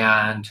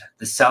 And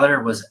the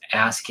seller was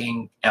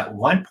asking at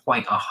one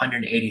point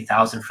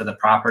 $180,000 for the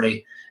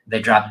property. They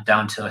dropped it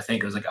down to, I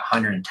think it was like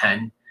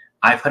 110.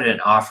 I put in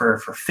an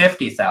offer for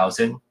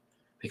 $50,000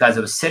 because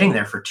it was sitting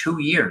there for 2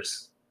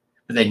 years.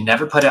 But they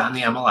never put it on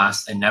the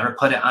MLS. They never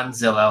put it on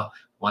Zillow.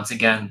 Once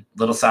again,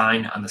 little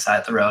sign on the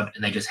side of the road.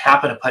 And they just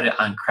happened to put it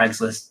on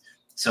Craigslist.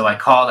 So I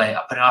called, I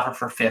put an offer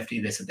for 50.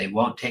 They said they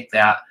won't take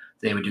that.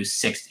 They would do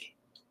 60.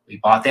 We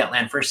bought that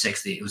land for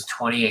 60. It was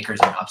 20 acres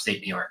in upstate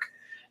New York.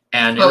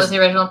 And what was the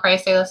original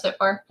price they listed it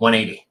for?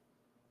 180.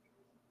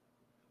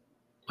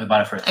 We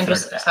bought it for a third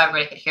of that. So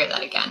everybody could hear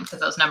that again, because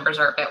those numbers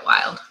are a bit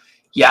wild.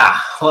 Yeah,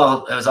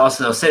 well, it was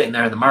also sitting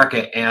there in the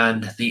market,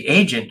 and the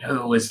agent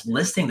who was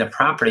listing the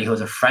property, who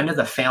was a friend of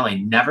the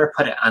family, never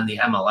put it on the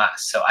MLS.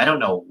 So I don't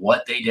know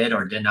what they did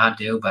or did not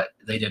do, but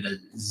they did a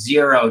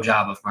zero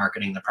job of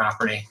marketing the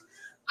property.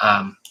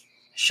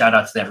 Shout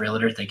out to that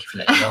realtor. Thank you for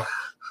that deal.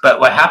 But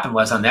what happened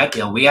was on that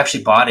deal, we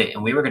actually bought it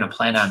and we were going to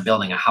plan on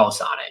building a house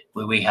on it.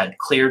 We had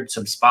cleared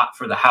some spot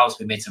for the house.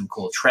 We made some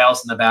cool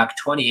trails in the back,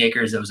 20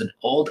 acres. It was an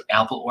old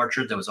apple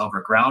orchard that was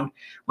overgrown.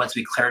 Once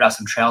we cleared out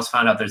some trails,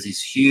 found out there's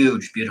these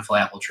huge, beautiful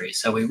apple trees.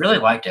 So we really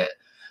liked it.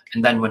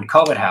 And then when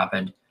COVID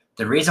happened,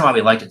 the reason why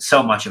we liked it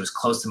so much, it was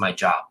close to my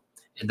job.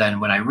 And then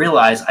when I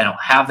realized I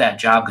don't have that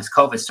job because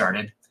COVID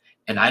started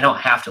and I don't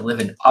have to live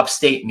in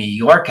upstate New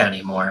York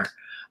anymore.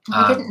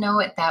 We didn't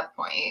know at that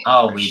point.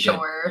 Oh, we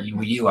sure. did.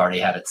 You already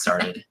had it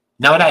started.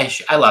 No, and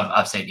I love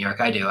upstate New York.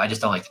 I do. I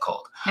just don't like the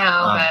cold.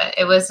 No, but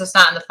it was just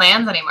not in the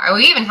plans anymore.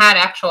 We even had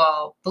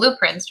actual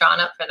blueprints drawn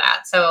up for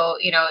that. So,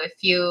 you know, if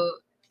you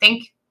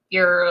think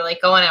you're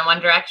like going in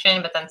one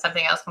direction, but then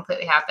something else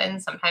completely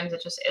happens, sometimes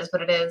it just is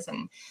what it is.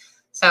 And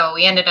so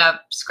we ended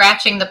up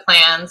scratching the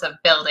plans of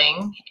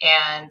building,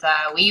 and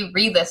we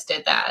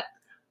relisted that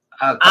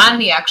on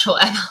the actual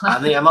MLS.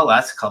 On the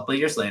MLS a couple of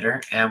years later,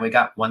 and we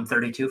got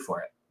 132 for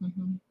it.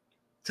 Mm-hmm.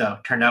 So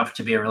it turned out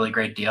to be a really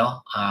great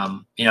deal.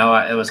 You know,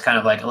 it was kind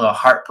of like a little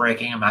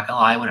heartbreaking, I'm not gonna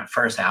lie, when it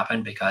first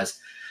happened, because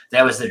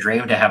that was the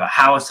dream, to have a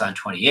house on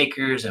 20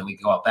 acres and we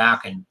could go out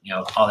back and, you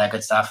know, all that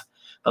good stuff.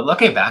 But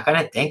looking back on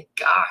it, thank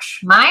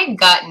gosh. My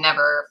gut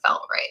never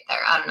felt right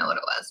there. I don't know what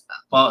it was. But.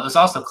 Well, it was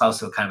also close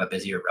to a kind of a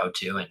busier road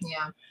too, and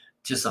yeah,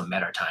 just a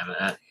matter of time of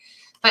that.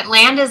 But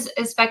land is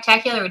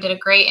spectacular. We did a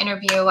great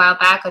interview a while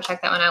back. Go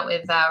check that one out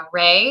with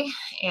Ray,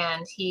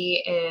 and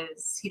he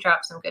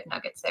dropped some good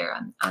nuggets there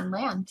on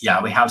land. So.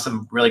 Yeah, we have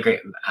some really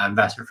great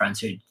investor friends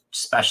who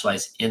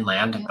specialize in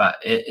land, but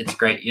it's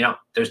great. You know,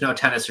 there's no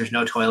tennis, there's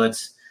no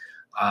toilets.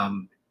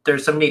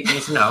 There's some neat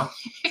things to know.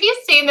 Have you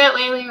seen that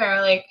lately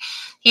where like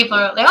they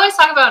always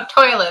talk about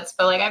toilets,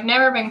 but like I've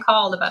never been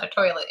called about a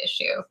toilet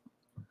issue.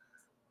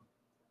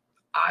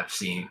 I've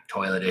seen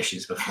toilet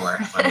issues before,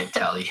 let me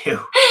tell you.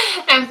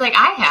 I was like,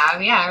 I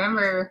have. Yeah, I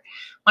remember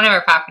one of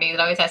our properties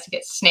always has to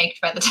get snaked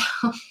by the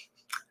town.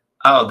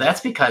 Oh,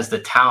 that's because the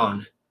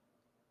town.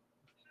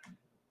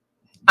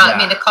 I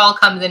mean, the call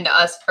comes into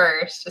us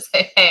first to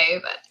say, hey,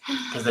 but.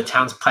 Because the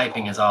town's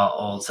piping is all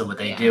old. So what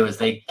they do is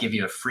they give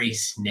you a free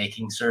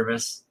snaking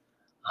service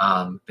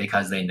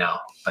because they know.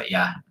 But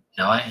yeah,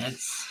 no,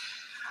 it's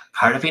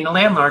part of being a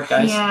landlord,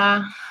 guys.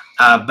 Yeah.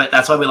 But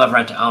that's why we love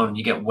rent to own.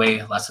 You get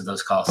way less of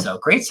those calls. So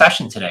great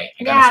session today.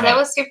 Yeah, that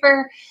was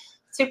super,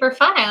 super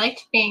fun. I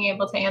liked being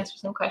able to answer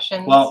some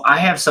questions. Well, I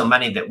have so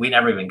many that we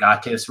never even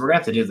got to. So we're going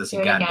to have to do this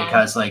again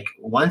because like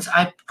once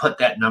I put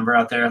that number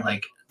out there,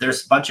 like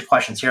there's a bunch of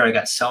questions here. I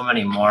got so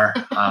many more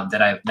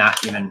that I've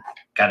not even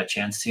got a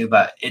chance to.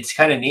 But it's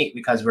kind of neat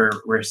because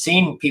we're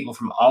seeing people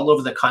from all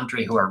over the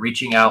country who are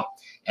reaching out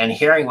and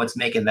hearing what's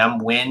making them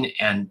win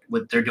and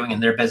what they're doing in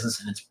their business.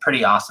 And it's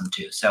pretty awesome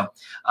too. So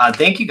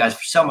thank you guys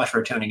so much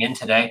for tuning in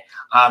today.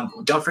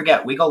 Don't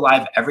forget, we go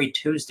live every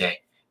Tuesday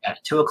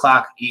at 2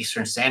 o'clock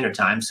Eastern Standard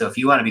Time. So if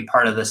you want to be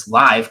part of this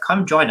live,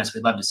 come join us.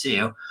 We'd love to see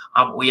you.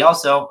 We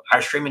also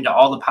are streaming to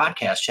all the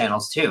podcast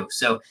channels too.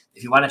 So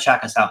if you want to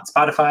check us out on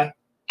Spotify,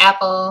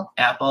 Apple,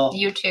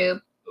 YouTube.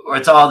 Or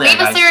it's all there.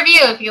 Leave us a review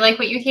if you like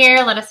what you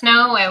hear. Let us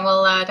know, and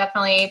we'll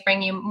definitely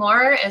bring you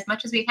more as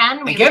much as we can.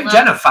 And give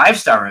Jen a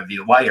 5-star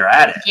review while you're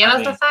at it. Give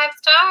us a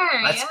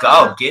 5-star. Let's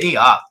go, giddy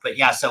up. But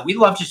yeah, so we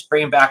love just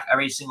bringing back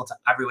every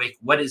week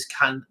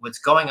what's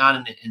going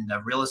on in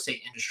the real estate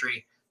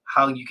industry,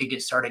 how you could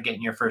get started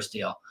getting your first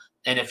deal.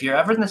 And if you're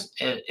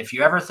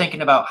ever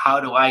thinking about how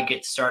do I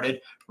get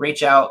started,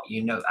 reach out.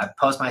 You know, I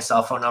post my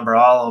cell phone number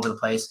all over the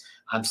place.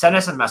 Send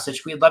us a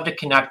message. We'd love to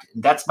connect.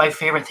 That's my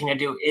favorite thing to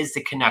do is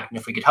to connect. And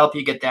if we could help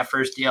you get that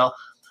first deal,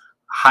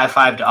 high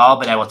five to all.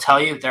 But I will tell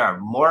you, there are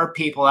more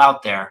people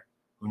out there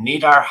who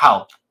need our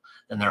help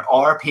than there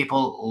are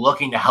people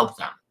looking to help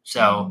them.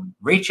 So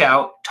reach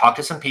out, talk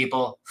to some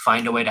people,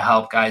 find a way to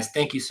help, guys.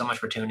 Thank you so much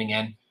for tuning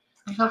in.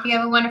 I hope you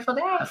have a wonderful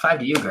day. High five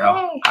to you, girl.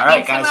 Yay. All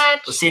right, Thanks guys. so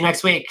much. We'll see you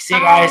next week. See you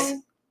guys.